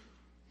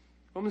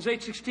 Romans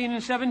 8:16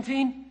 and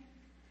 17.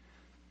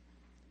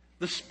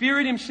 The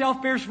Spirit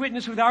Himself bears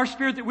witness with our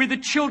spirit that we're the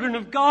children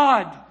of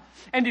God.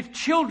 And if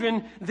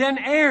children, then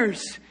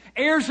heirs.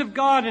 Heirs of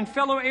God and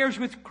fellow heirs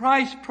with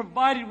Christ,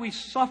 provided we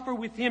suffer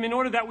with Him in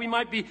order that we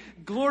might be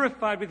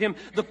glorified with Him.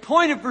 The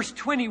point of verse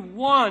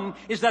 21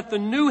 is that the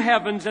new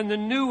heavens and the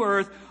new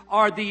earth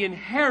are the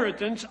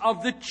inheritance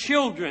of the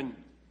children.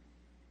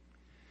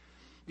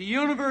 The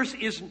universe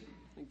is,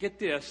 get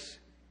this,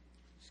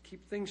 let's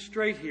keep things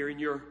straight here in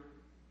your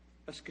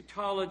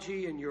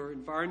eschatology and your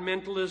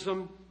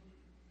environmentalism,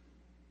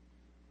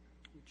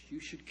 which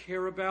you should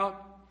care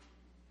about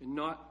and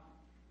not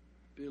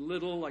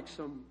belittle like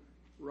some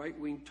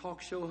right-wing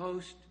talk show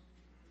host.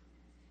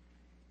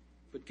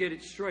 But get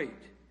it straight.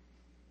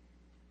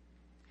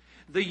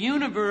 The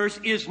universe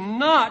is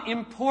not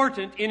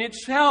important in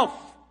itself.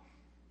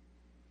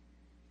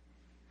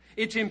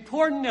 It's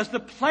important as the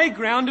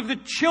playground of the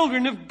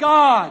children of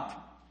God.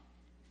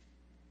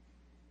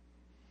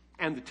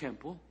 And the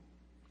temple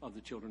of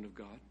the children of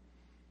God.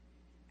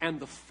 And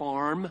the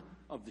farm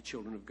of the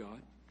children of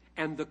God.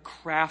 And the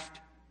craft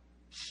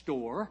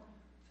store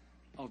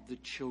of the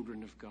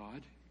children of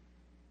God.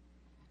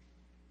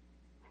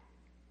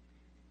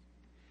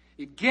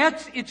 It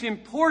gets its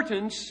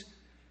importance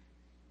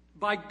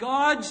by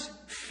God's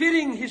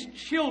fitting His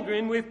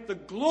children with the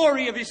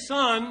glory of His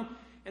Son,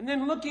 and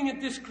then looking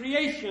at this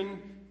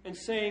creation and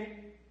saying,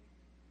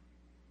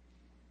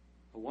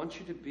 I want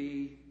you to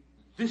be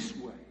this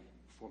way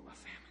for my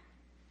family.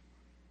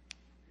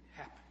 It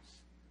happens.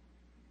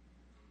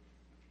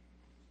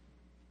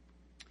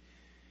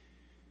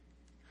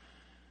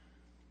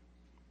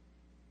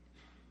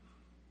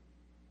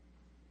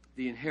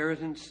 The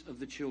inheritance of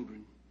the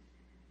children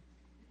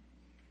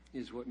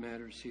is what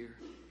matters here.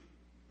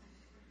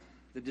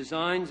 The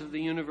designs of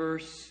the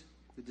universe,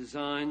 the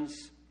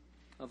designs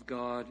of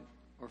God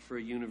are for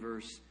a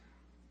universe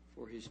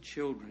for His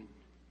children.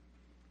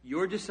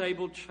 Your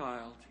disabled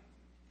child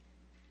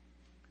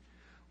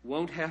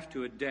won't have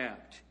to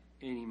adapt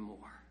anymore.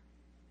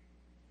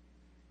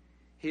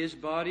 His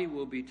body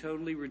will be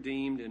totally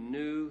redeemed and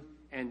new,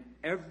 and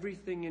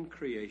everything in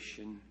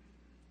creation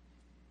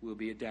will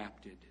be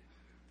adapted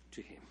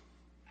to him.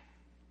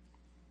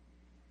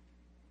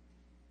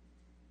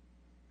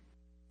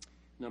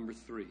 Number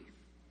 3.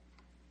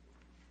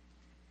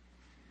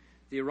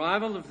 The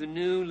arrival of the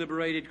new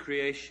liberated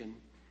creation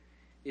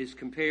is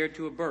compared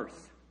to a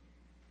birth.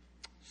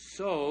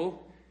 So,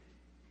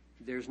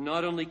 there's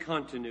not only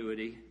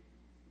continuity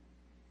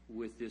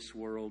with this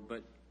world,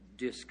 but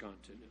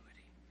discontinuity.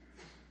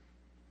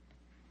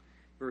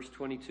 Verse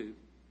 22.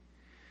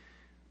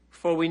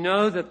 For we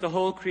know that the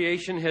whole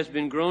creation has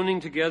been groaning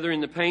together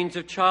in the pains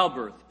of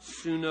childbirth.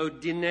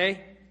 Sunodine.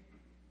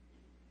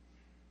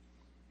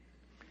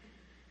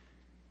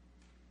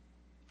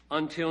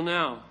 Until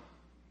now.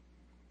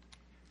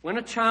 When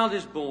a child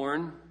is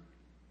born,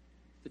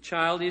 the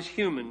child is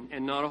human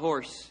and not a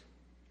horse.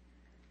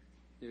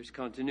 There's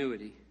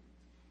continuity.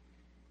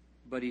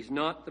 But he's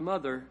not the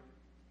mother.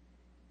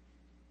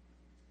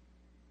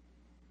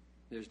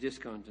 There's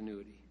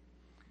discontinuity.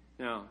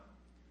 Now,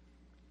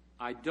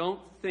 I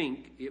don't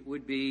think it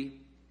would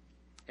be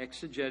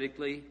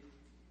exegetically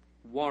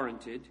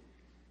warranted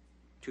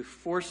to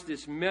force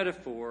this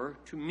metaphor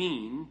to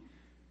mean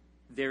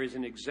there is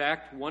an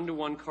exact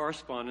one-to-one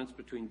correspondence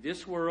between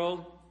this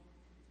world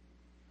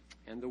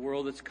and the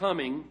world that's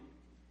coming,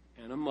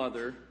 and a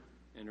mother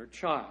and her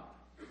child.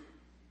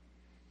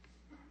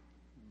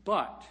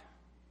 But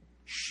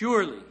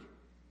surely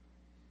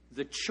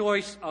the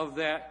choice of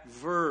that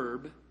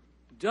verb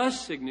does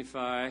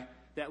signify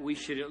that we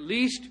should at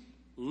least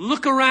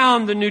look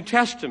around the New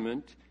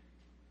Testament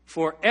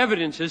for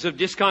evidences of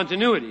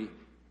discontinuity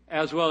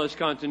as well as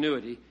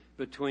continuity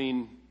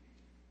between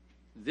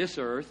this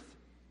earth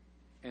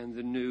and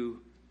the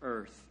new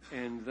earth.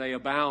 And they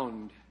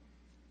abound.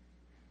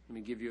 Let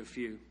me give you a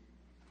few.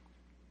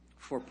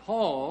 For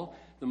Paul,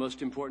 the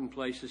most important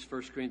place is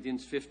 1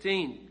 Corinthians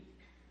 15.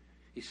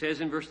 He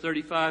says in verse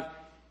 35,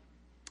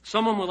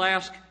 someone will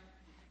ask,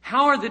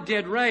 how are the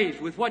dead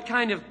raised? With what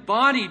kind of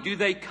body do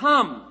they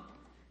come?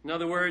 In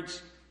other words,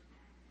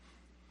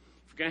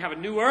 if we're going to have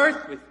a new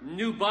earth with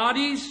new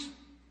bodies,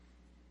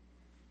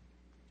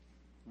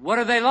 what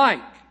are they like?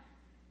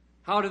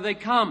 How do they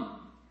come?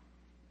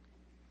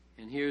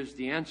 And here's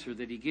the answer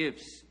that he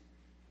gives.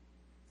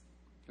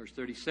 Verse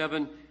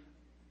 37,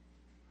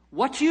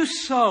 what you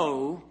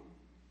sow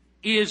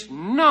is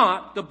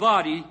not the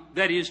body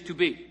that is to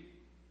be.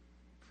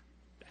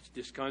 That's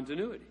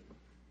discontinuity.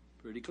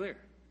 Pretty clear.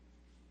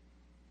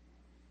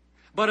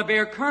 But a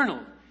bare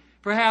kernel,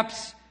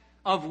 perhaps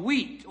of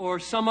wheat or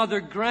some other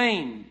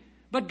grain.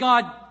 But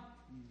God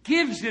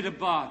gives it a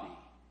body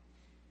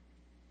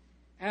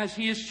as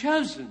He has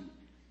chosen.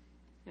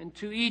 And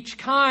to each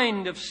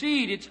kind of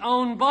seed its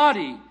own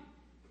body.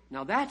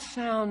 Now that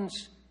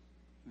sounds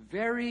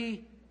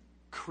very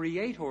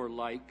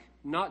creator-like,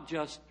 not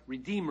just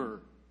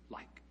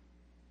redeemer-like.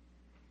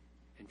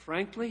 And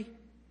frankly,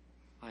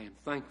 I am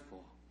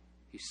thankful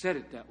He said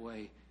it that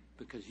way,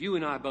 because you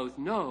and I both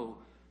know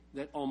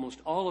that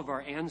almost all of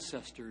our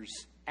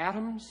ancestors'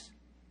 atoms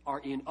are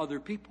in other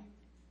people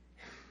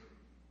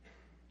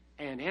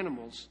and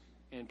animals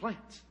and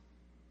plants.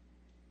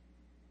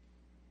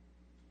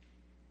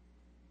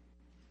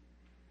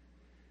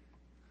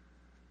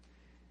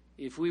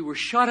 If we were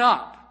shut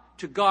up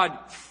to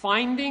God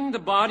finding the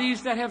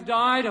bodies that have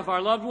died of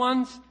our loved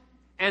ones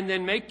and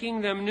then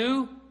making them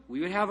new,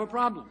 we would have a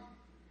problem.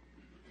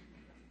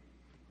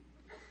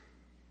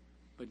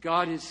 But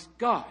God is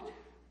God.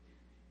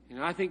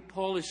 And I think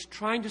Paul is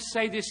trying to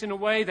say this in a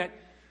way that,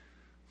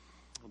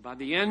 by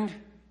the end,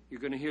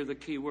 you're going to hear the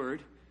key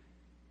word,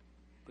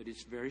 but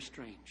it's very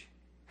strange.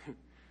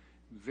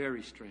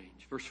 Very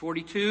strange. Verse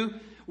 42,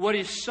 what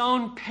is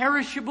sown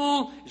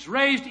perishable is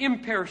raised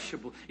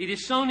imperishable. It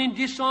is sown in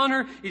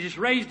dishonor, it is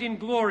raised in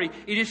glory.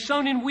 It is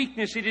sown in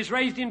weakness, it is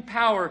raised in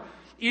power.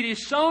 it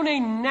is sown a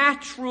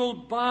natural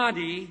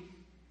body,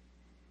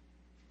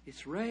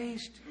 it's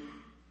raised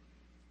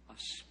a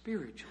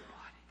spiritual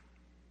body.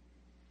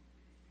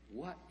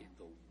 What in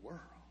the world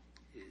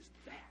is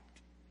that?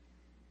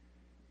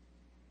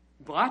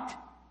 But,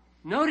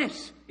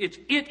 notice, it's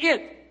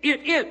it.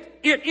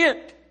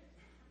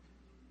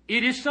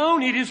 It is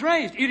sown, it is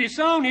raised. It is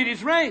sown, it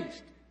is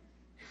raised.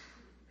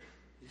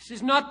 This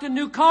is not the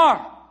new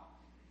car.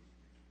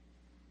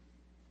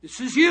 This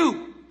is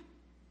you.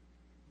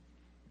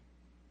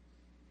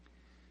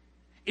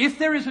 If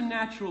there is a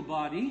natural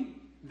body,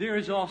 there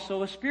is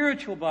also a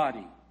spiritual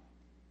body.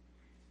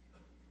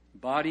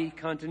 Body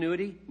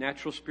continuity,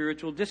 natural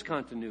spiritual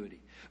discontinuity.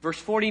 Verse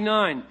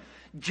 49,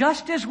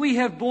 just as we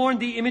have borne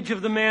the image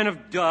of the man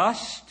of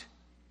dust,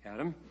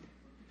 Adam,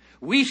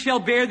 we shall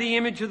bear the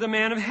image of the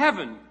man of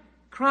heaven,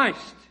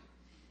 Christ.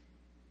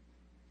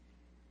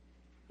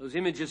 Those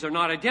images are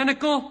not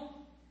identical,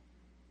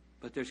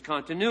 but there's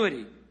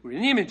continuity. We're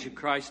in the image of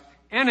Christ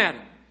and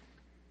Adam.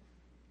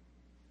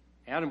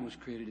 Adam was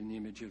created in the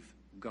image of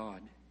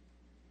God.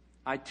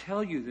 I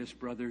tell you this,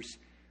 brothers,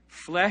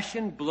 flesh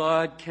and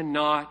blood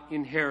cannot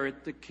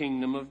inherit the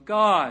kingdom of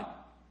God.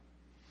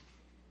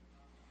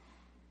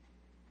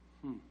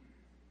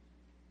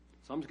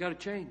 Something's got to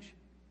change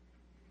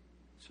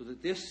so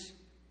that this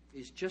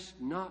is just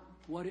not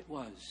what it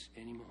was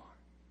anymore.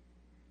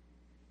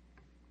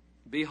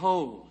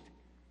 Behold,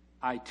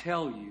 I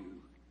tell you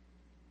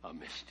a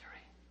mystery.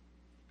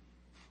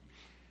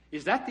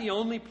 Is that the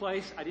only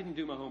place? I didn't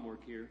do my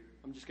homework here.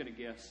 I'm just going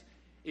to guess.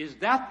 Is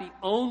that the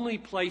only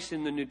place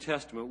in the New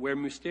Testament where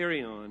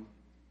mysterion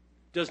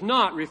does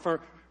not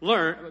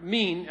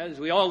mean, as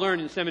we all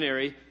learned in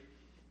seminary,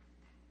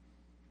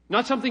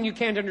 not something you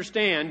can't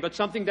understand, but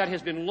something that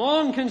has been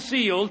long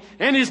concealed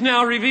and is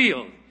now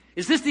revealed?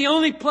 Is this the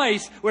only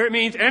place where it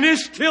means, and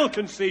is still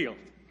concealed?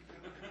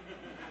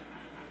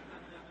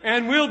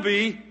 And will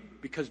be,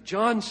 because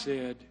John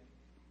said,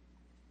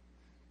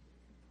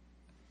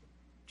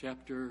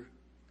 chapter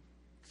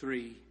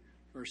 3,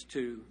 verse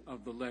 2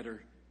 of the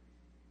letter,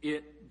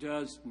 it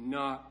does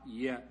not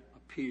yet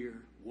appear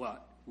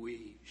what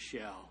we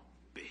shall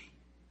be.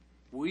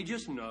 We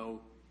just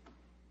know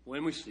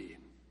when we see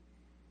him,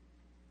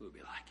 we'll be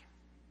like him.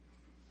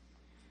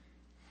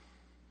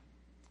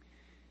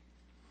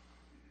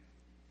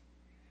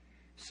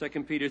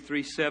 Second Peter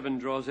 3:7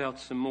 draws out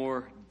some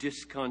more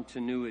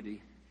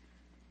discontinuity.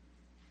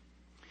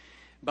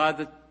 By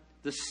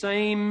the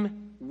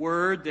same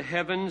word, the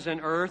heavens and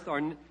earth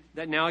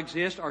that now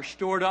exist are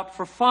stored up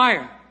for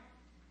fire,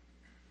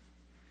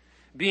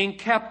 being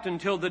kept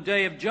until the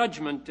day of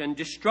judgment and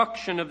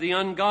destruction of the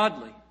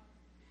ungodly.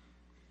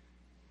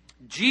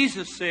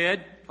 Jesus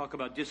said, talk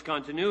about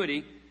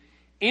discontinuity,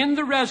 in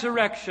the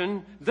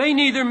resurrection, they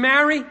neither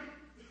marry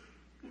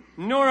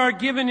nor are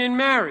given in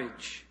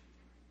marriage.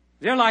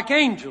 They're like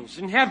angels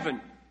in heaven.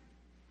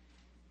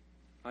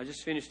 I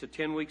just finished a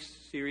 10-week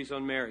series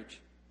on marriage.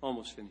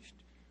 Almost finished.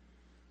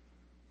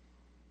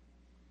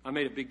 I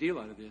made a big deal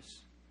out of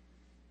this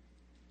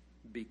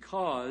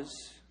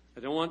because I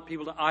don't want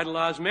people to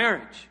idolize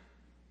marriage.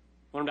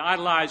 I want them to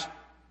idolize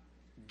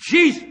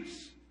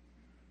Jesus.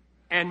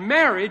 And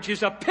marriage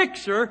is a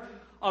picture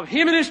of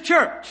Him and His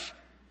church.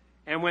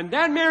 And when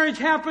that marriage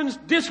happens,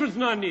 this one's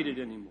not needed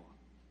anymore.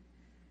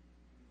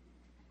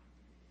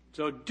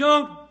 So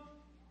don't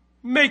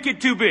make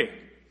it too big.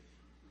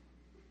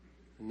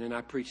 And then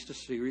I preached a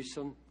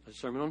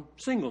sermon on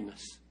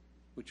singleness,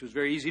 which was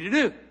very easy to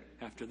do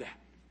after that.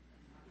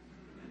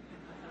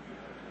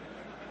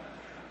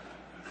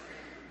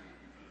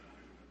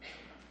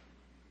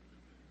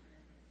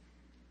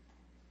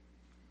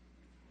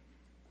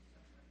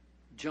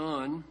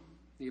 John,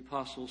 the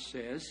apostle,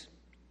 says,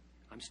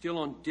 I'm still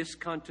on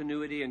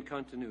discontinuity and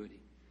continuity.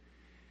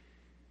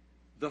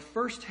 The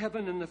first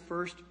heaven and the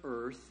first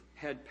earth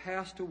had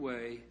passed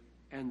away,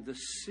 and the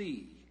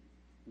sea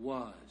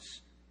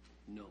was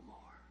no more.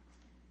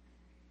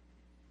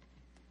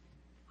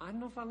 I don't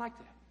know if I like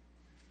that.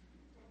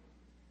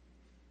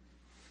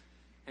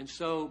 And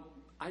so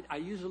I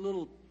use a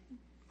little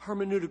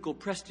hermeneutical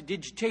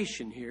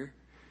prestidigitation here.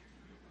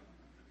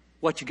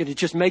 What, you're going to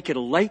just make it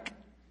a lake?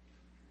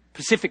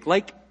 Pacific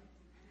Lake?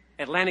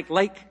 Atlantic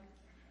Lake?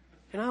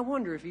 And I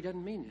wonder if he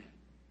doesn't mean that.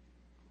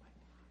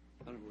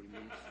 I don't know what he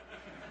means.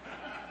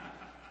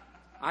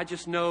 I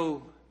just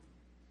know,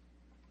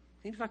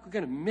 it seems like we're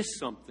going to miss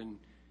something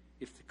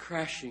if the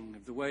crashing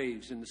of the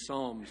waves in the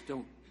Psalms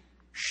don't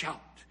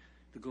shout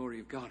the glory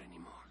of God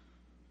anymore.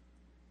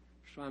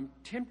 So I'm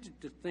tempted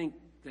to think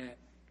that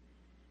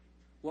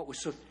what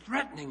was so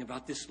threatening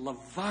about this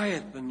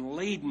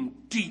Leviathan-laden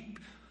deep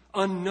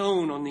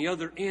unknown on the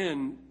other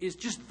end is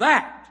just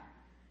that.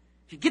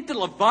 If you get the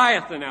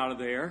Leviathan out of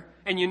there,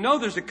 and you know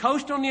there's a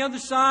coast on the other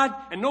side,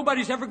 and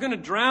nobody's ever going to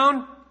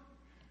drown,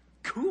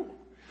 cool.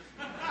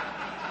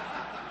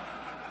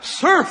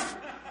 Surf.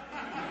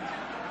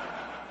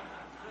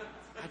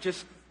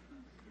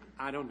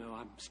 I don't know,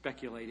 I'm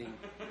speculating.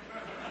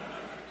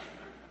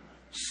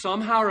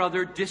 Somehow or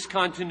other,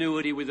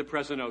 discontinuity with the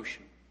present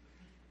ocean.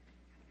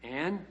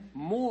 And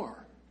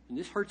more And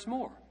this hurts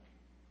more.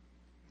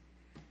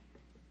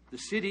 The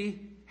city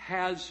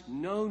has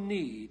no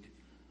need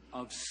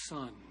of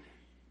sun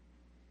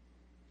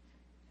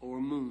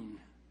or moon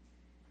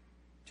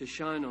to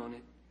shine on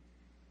it,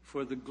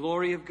 for the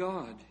glory of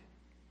God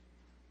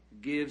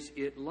gives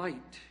it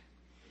light,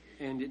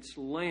 and its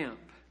lamp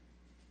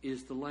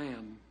is the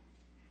Lamb.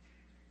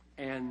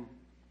 And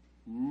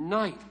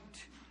night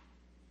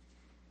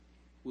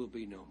will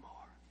be no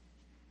more.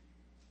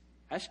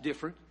 That's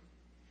different.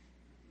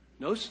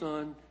 No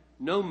sun,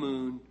 no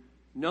moon,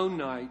 no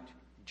night,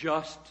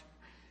 just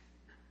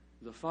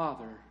the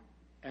Father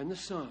and the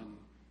Son,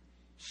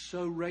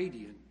 so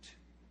radiant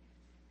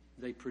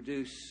they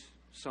produce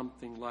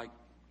something like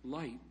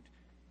light.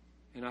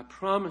 And I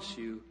promise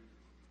you,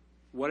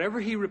 whatever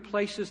he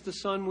replaces the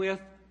sun with,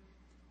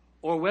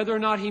 or whether or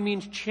not he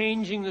means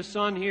changing the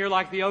sun here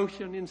like the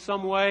ocean in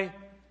some way,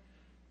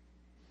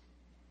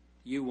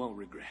 you won't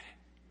regret it.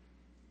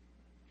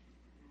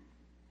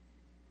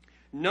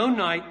 No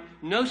night,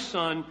 no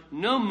sun,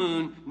 no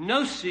moon,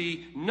 no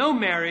sea, no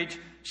marriage,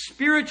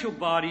 spiritual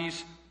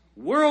bodies,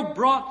 world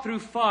brought through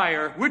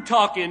fire. We're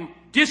talking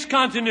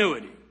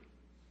discontinuity.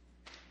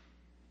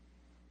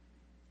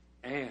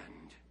 And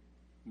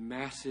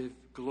massive,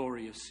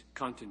 glorious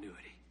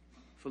continuity.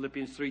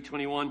 Philippians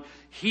 3:21,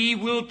 He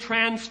will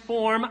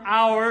transform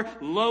our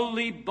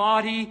lowly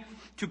body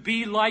to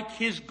be like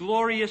His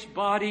glorious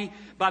body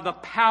by the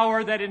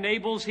power that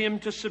enables Him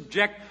to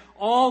subject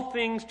all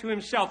things to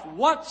Himself.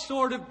 What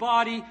sort of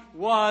body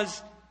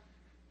was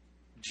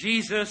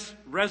Jesus'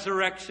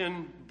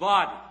 resurrection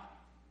body?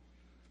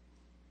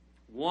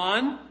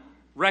 1,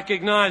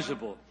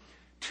 recognizable.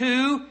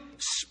 2,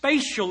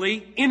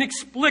 spatially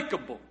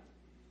inexplicable.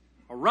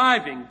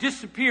 Arriving,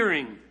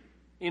 disappearing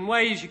in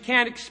ways you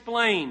can't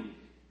explain.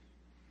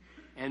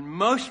 And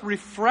most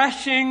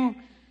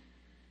refreshing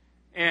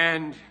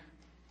and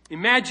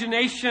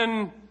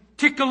imagination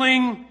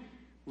tickling,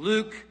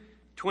 Luke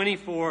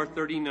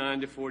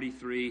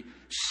 24:39-43.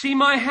 See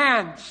my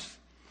hands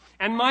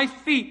and my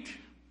feet.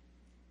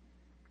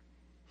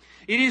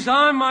 It is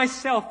I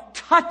myself.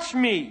 Touch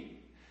me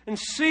and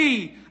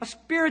see. A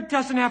spirit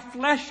doesn't have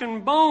flesh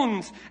and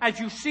bones as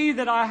you see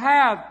that I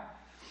have.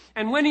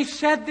 And when he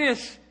said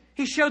this,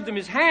 he showed them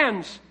his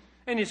hands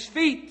and his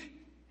feet.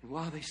 And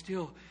while they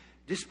still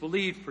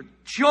disbelieved for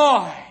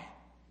joy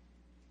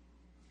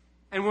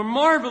and were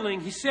marveling,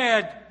 he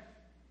said,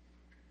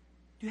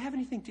 do you have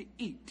anything to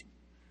eat?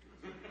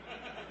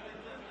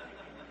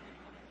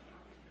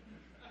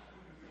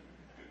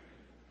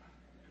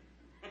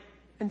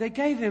 And they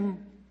gave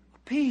him a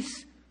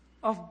piece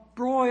of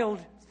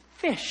broiled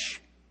fish.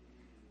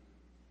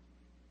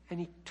 And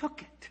he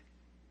took it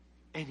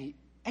and he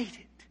ate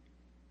it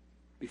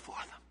before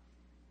them.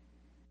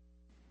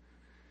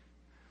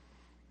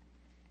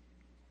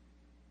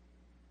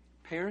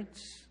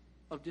 Parents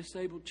of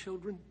disabled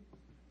children,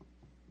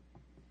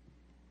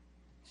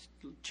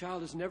 the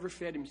child has never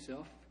fed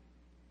himself,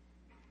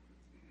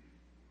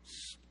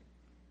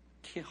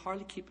 can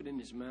hardly keep it in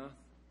his mouth.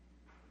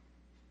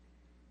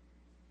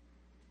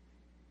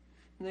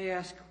 And they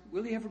ask,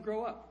 will he ever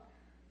grow up?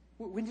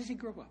 When does he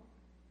grow up?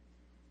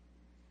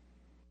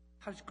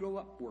 How does grow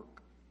up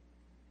work?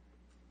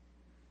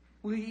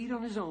 Will he eat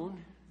on his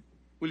own?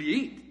 Will he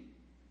eat?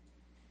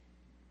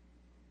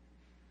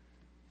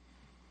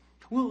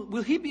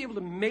 Will he be able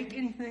to make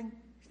anything?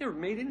 He's never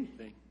made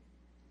anything.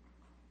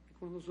 Like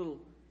one of those little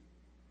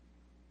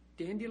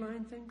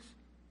dandelion things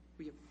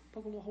where you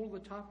poke a little hole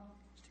at the top,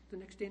 stick the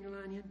next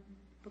dandelion in,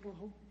 poke a little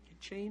hole, get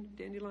chain,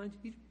 dandelions.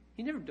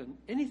 He never done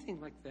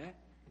anything like that.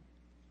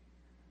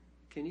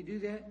 Can he do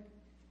that?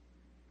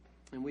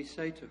 And we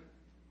say to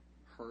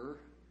her,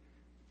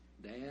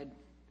 Dad,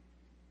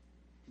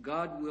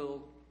 God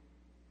will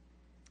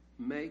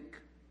make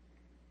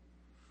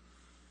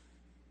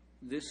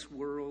this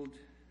world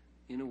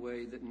in a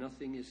way that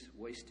nothing is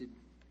wasted.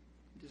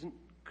 He doesn't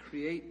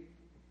create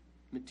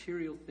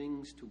material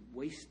things to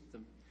waste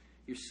them.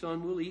 Your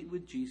son will eat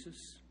with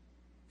Jesus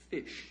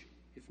fish,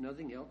 if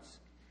nothing else.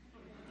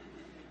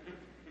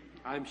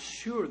 I'm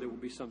sure there will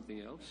be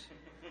something else,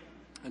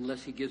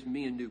 unless he gives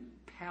me a new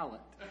palate.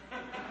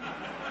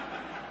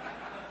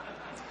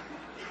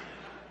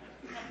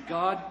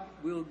 God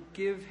will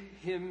give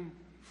him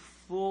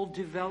full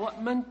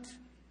development.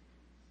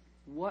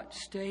 What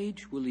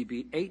stage? Will he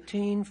be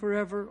 18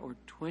 forever, or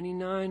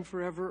 29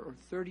 forever, or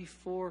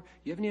 34?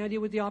 You have any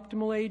idea what the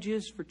optimal age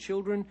is for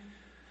children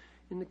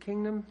in the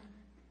kingdom?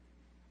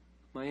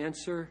 My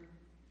answer,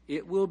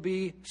 it will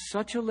be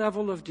such a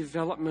level of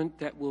development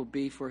that will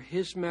be for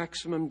his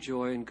maximum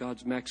joy and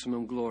God's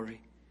maximum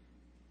glory.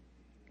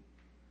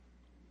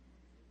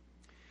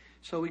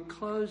 So we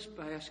close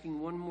by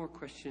asking one more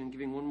question and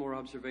giving one more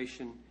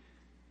observation.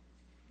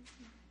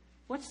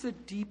 What's the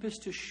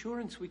deepest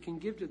assurance we can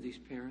give to these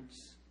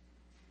parents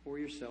or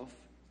yourself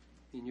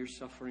in your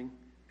suffering?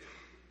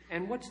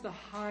 And what's the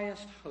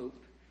highest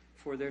hope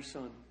for their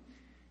son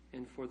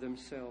and for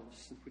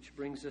themselves? Which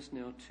brings us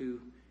now to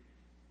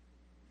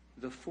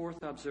the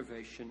fourth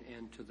observation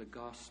and to the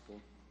gospel.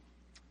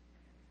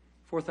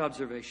 Fourth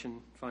observation,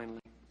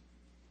 finally.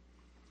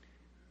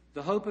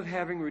 The hope of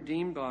having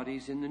redeemed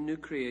bodies in the new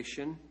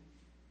creation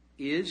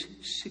is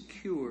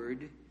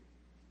secured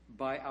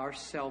by our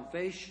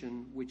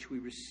salvation, which we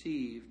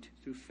received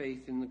through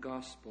faith in the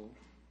gospel.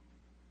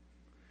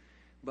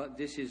 But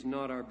this is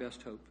not our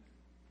best hope.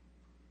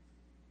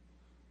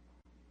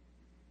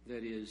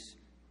 That is,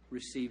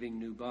 receiving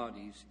new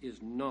bodies is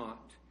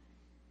not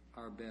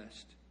our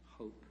best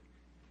hope.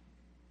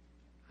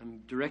 I'm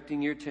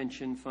directing your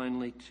attention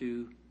finally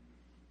to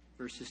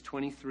verses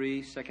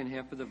 23, second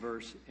half of the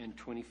verse, and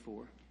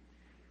 24.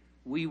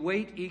 We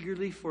wait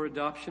eagerly for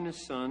adoption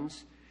as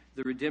sons,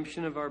 the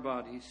redemption of our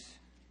bodies.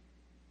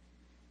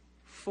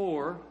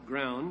 For,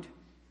 ground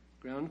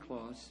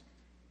clause.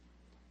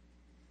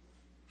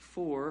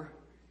 For,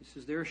 this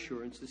is their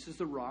assurance, this is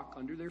the rock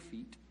under their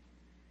feet.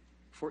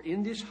 For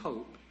in this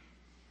hope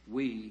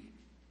we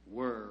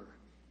were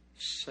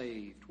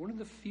saved. One of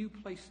the few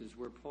places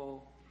where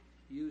Paul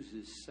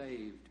uses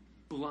saved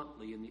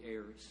bluntly in the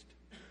aorist.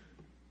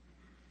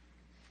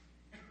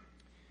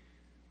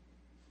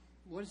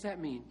 What does that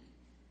mean?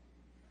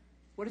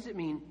 What does it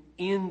mean,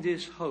 in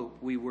this hope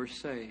we were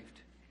saved?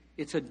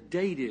 It's a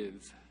dative.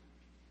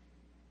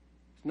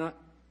 It's not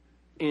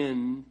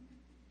en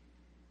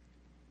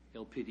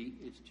elpidi.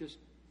 It's just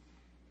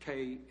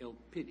te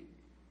elpidi.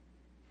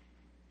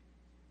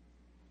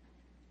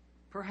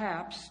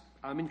 Perhaps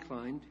I'm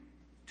inclined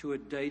to a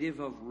dative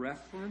of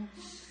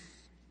reference.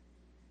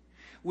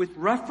 With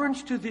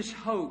reference to this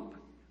hope,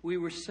 we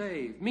were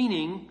saved.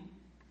 Meaning,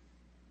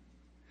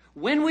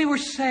 when we were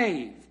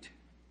saved,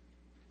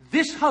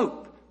 this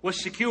hope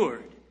was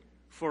secured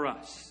for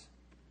us.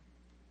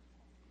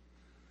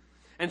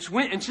 And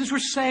since we're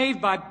saved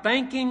by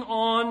banking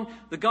on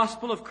the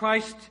gospel of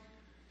Christ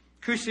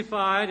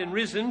crucified and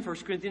risen, 1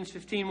 Corinthians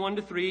 15,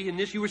 1-3, in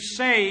this you were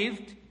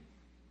saved,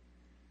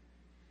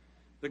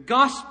 the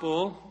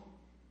gospel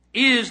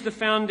is the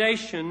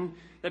foundation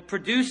that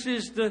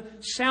produces the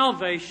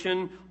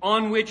salvation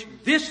on which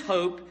this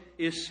hope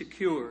is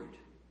secured.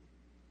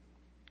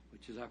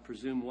 Which is, I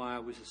presume, why I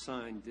was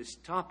assigned this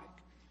topic.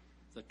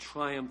 The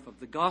triumph of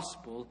the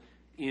gospel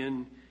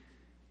in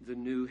the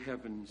new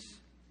heavens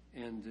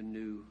and the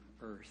new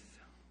earth.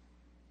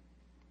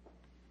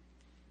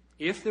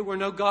 If there were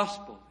no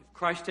gospel, if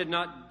Christ had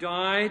not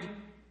died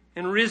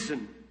and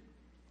risen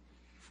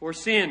for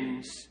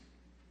sins,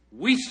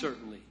 we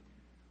certainly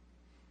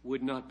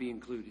would not be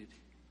included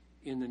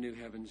in the new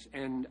heavens,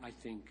 and I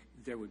think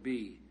there would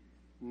be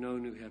no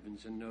new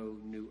heavens and no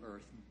new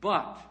earth.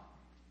 But,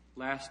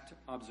 last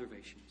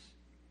observations.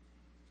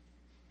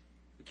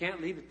 We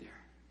can't leave it there.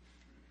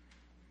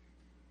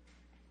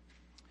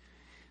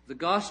 The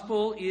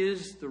gospel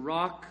is the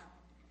rock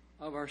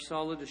of our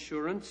solid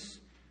assurance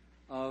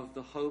of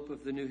the hope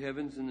of the new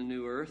heavens and the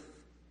new earth.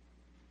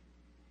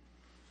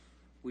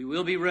 We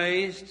will be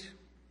raised.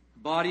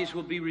 Bodies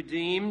will be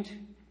redeemed.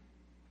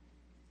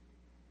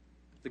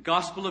 The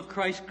gospel of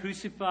Christ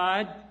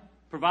crucified,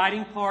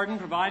 providing pardon,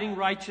 providing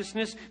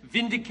righteousness,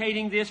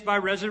 vindicating this by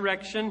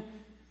resurrection.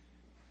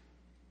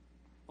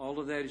 All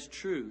of that is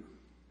true.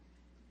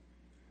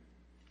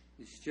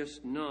 It's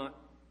just not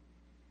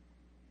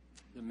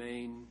the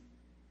main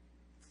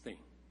thing.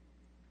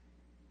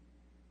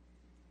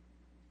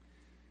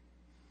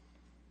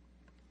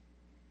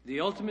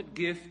 The ultimate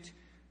gift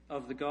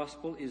of the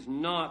gospel is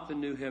not the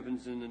new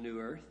heavens and the new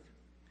earth.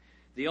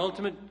 The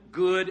ultimate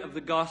good of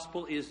the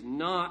gospel is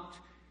not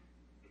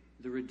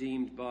the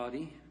redeemed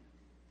body.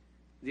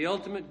 The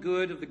ultimate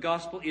good of the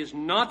gospel is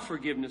not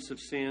forgiveness of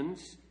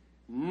sins,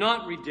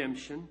 not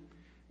redemption,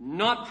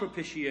 not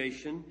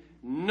propitiation,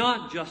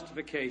 not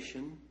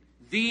justification.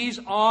 These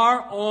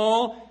are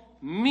all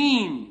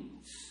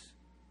means.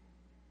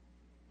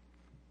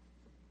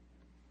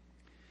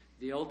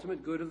 The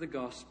ultimate good of the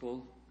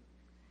gospel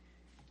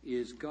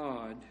is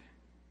God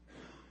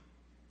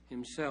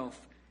Himself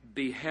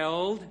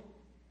beheld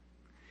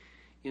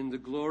in the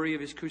glory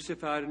of His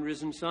crucified and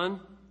risen Son,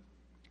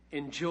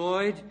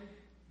 enjoyed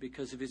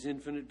because of His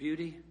infinite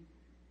beauty,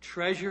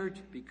 treasured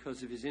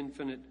because of His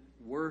infinite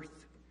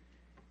worth,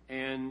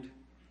 and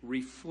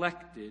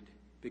reflected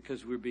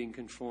because we're being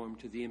conformed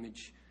to the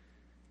image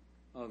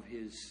of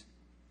His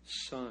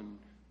Son.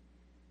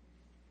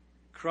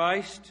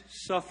 Christ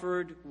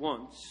suffered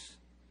once,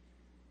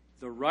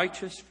 the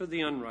righteous for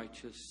the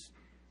unrighteous,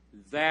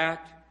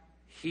 that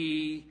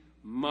He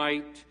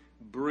might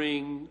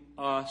bring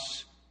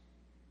us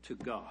to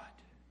God.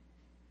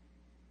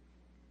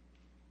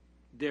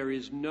 There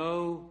is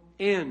no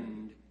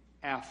end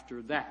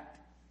after that.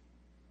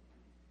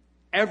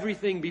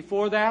 Everything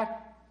before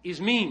that is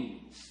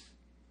means.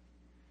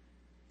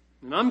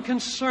 And I'm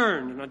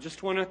concerned, and I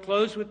just want to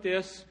close with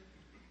this,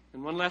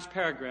 and one last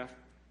paragraph.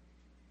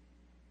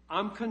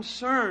 I'm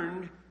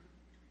concerned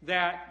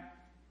that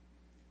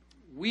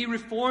we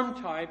Reformed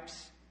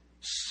types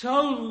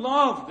so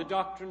love the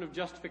doctrine of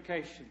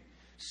justification,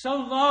 so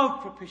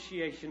love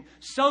propitiation,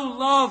 so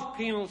love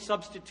penal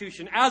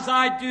substitution, as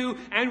I do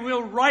and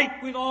will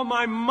write with all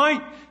my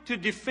might to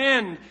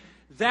defend,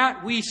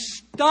 that we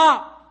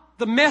stop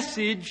the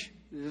message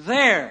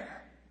there.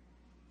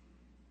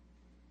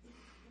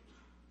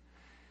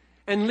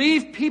 and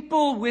leave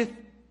people with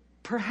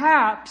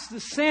perhaps the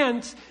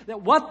sense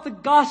that what the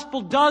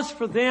gospel does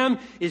for them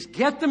is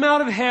get them out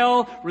of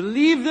hell,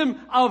 relieve them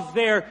of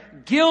their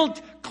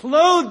guilt,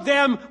 clothe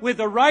them with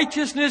a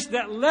righteousness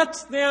that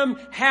lets them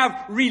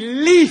have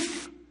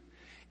relief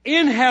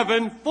in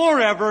heaven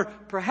forever,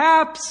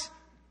 perhaps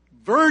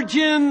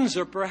virgins,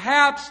 or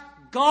perhaps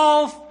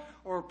golf,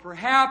 or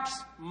perhaps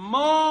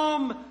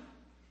mom.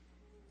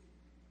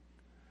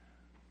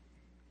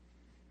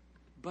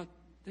 But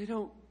they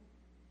don't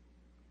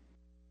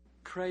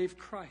crave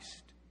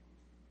Christ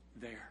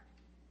there.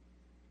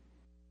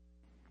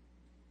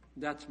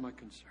 That's my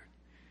concern.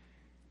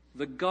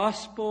 The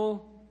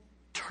gospel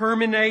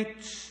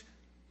terminates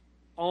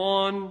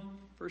on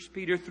 1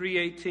 Peter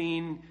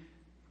 3:18,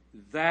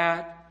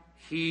 that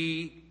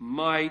He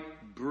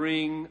might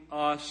bring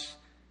us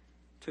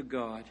to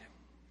God.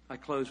 I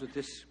close with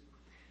this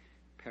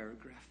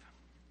paragraph.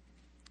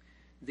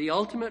 The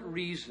ultimate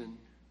reason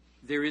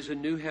there is a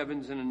new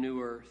heavens and a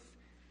new earth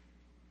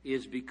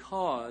is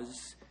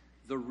because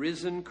the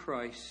risen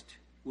Christ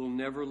will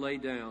never lay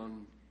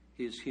down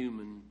His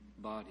human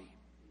body,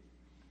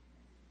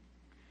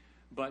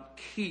 but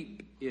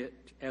keep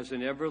it as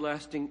an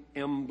everlasting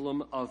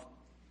emblem of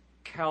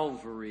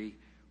Calvary,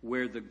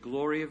 where the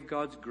glory of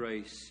God's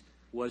grace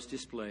was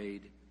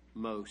displayed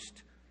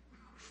most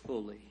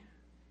fully.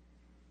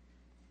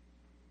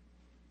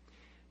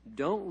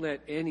 Don't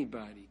let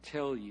anybody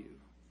tell you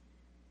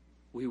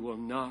we will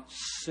not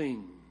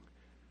sing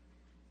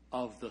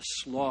of the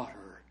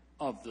slaughter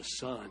of the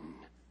Son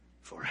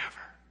forever.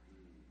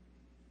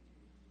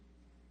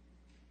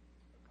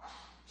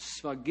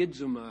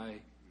 Sphagizomai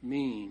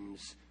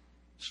means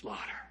slaughter.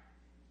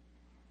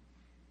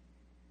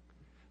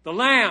 The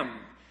Lamb,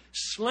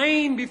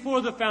 slain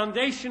before the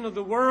foundation of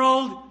the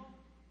world,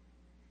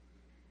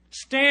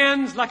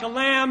 stands like a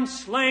lamb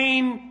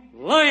slain,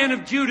 Lion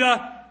of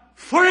Judah,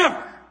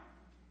 forever.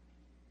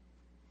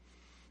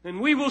 And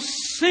we will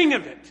sing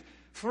of it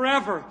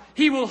forever.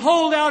 He will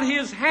hold out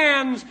His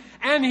hands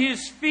and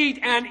His feet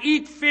and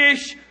eat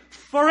fish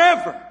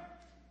forever.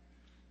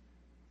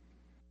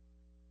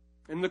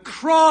 And the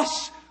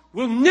cross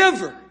will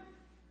never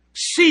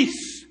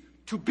cease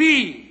to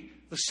be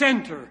the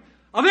center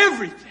of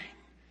everything,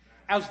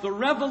 as the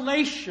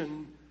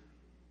revelation,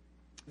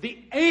 the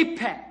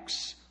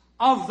apex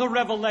of the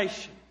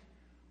revelation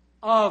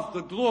of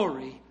the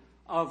glory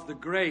of the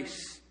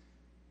grace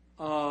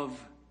of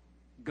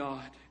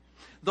God.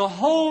 The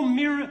whole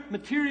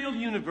material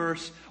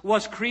universe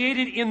was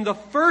created in the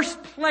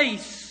first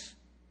place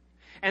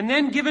and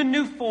then given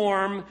new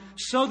form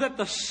so that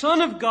the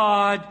Son of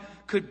God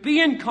could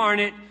be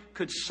incarnate,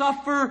 could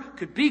suffer,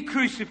 could be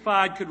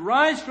crucified, could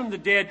rise from the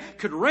dead,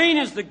 could reign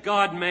as the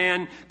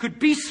God-man, could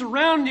be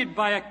surrounded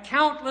by a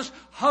countless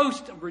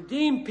host of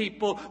redeemed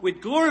people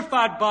with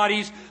glorified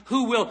bodies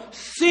who will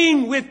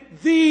sing with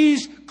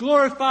these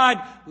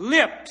glorified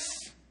lips,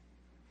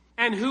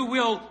 and who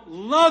will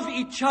love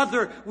each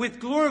other with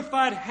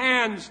glorified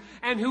hands,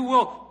 and who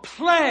will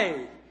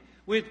play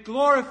with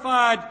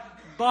glorified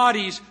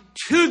bodies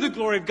to the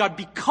glory of God,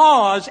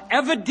 because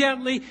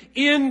evidently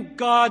in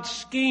God's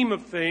scheme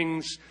of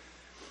things,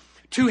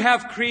 to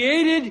have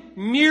created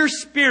mere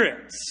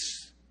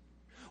spirits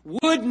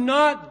would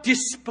not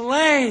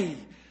display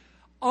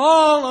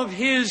all of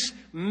His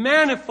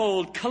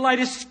manifold,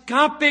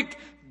 kaleidoscopic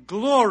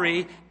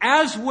glory,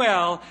 as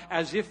well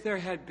as if there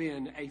had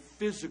been a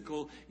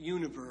physical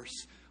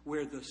universe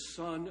where the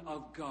Son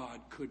of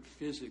God could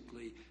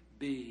physically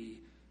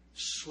be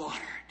slaughtered.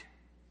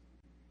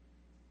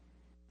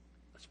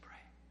 Let's pray.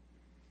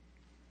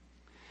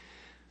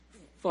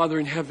 Father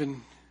in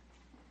heaven,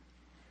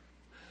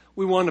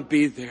 we want to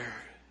be there.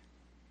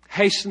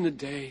 Hasten the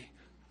day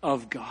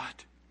of God.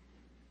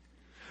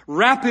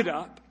 Wrap it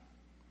up.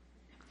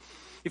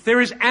 If there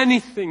is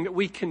anything that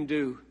we can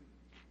do,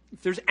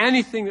 if there's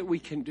anything that we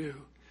can do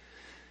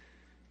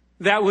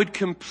that would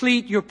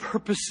complete your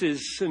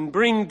purposes and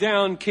bring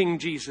down King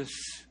Jesus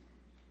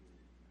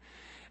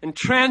and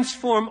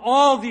transform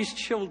all these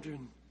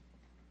children,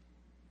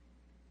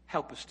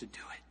 help us to do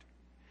it.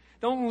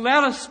 Don't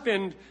let us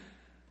spend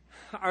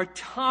our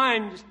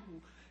time just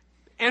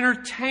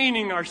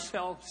entertaining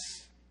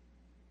ourselves.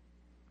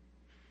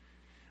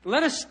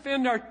 Let us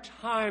spend our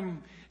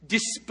time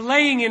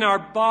displaying in our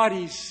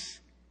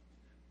bodies.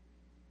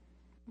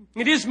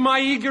 It is my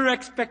eager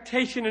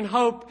expectation and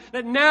hope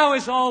that now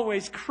as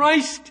always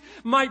Christ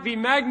might be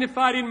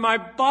magnified in my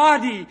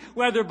body,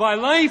 whether by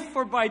life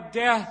or by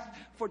death.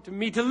 For to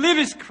me to live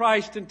is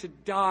Christ and to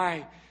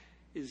die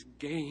is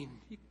gain.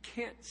 You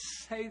can't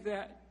say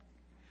that.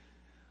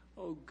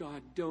 Oh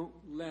God, don't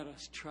let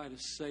us try to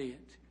say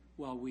it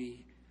while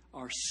we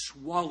are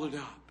swallowed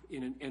up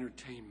in an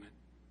entertainment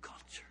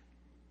culture.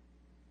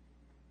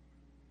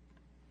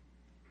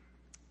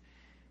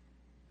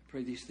 I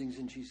pray these things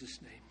in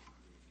Jesus' name.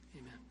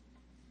 Amen.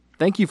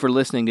 Thank you for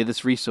listening to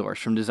this resource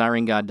from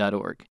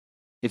DesiringGod.org.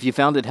 If you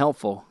found it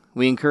helpful,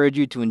 we encourage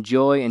you to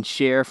enjoy and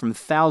share from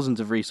thousands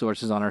of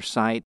resources on our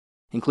site,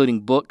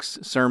 including books,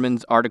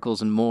 sermons,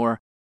 articles, and more,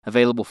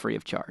 available free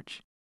of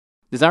charge.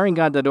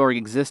 DesiringGod.org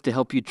exists to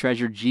help you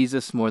treasure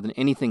Jesus more than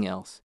anything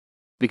else,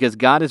 because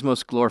God is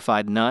most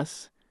glorified in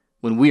us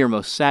when we are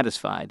most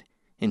satisfied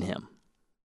in Him.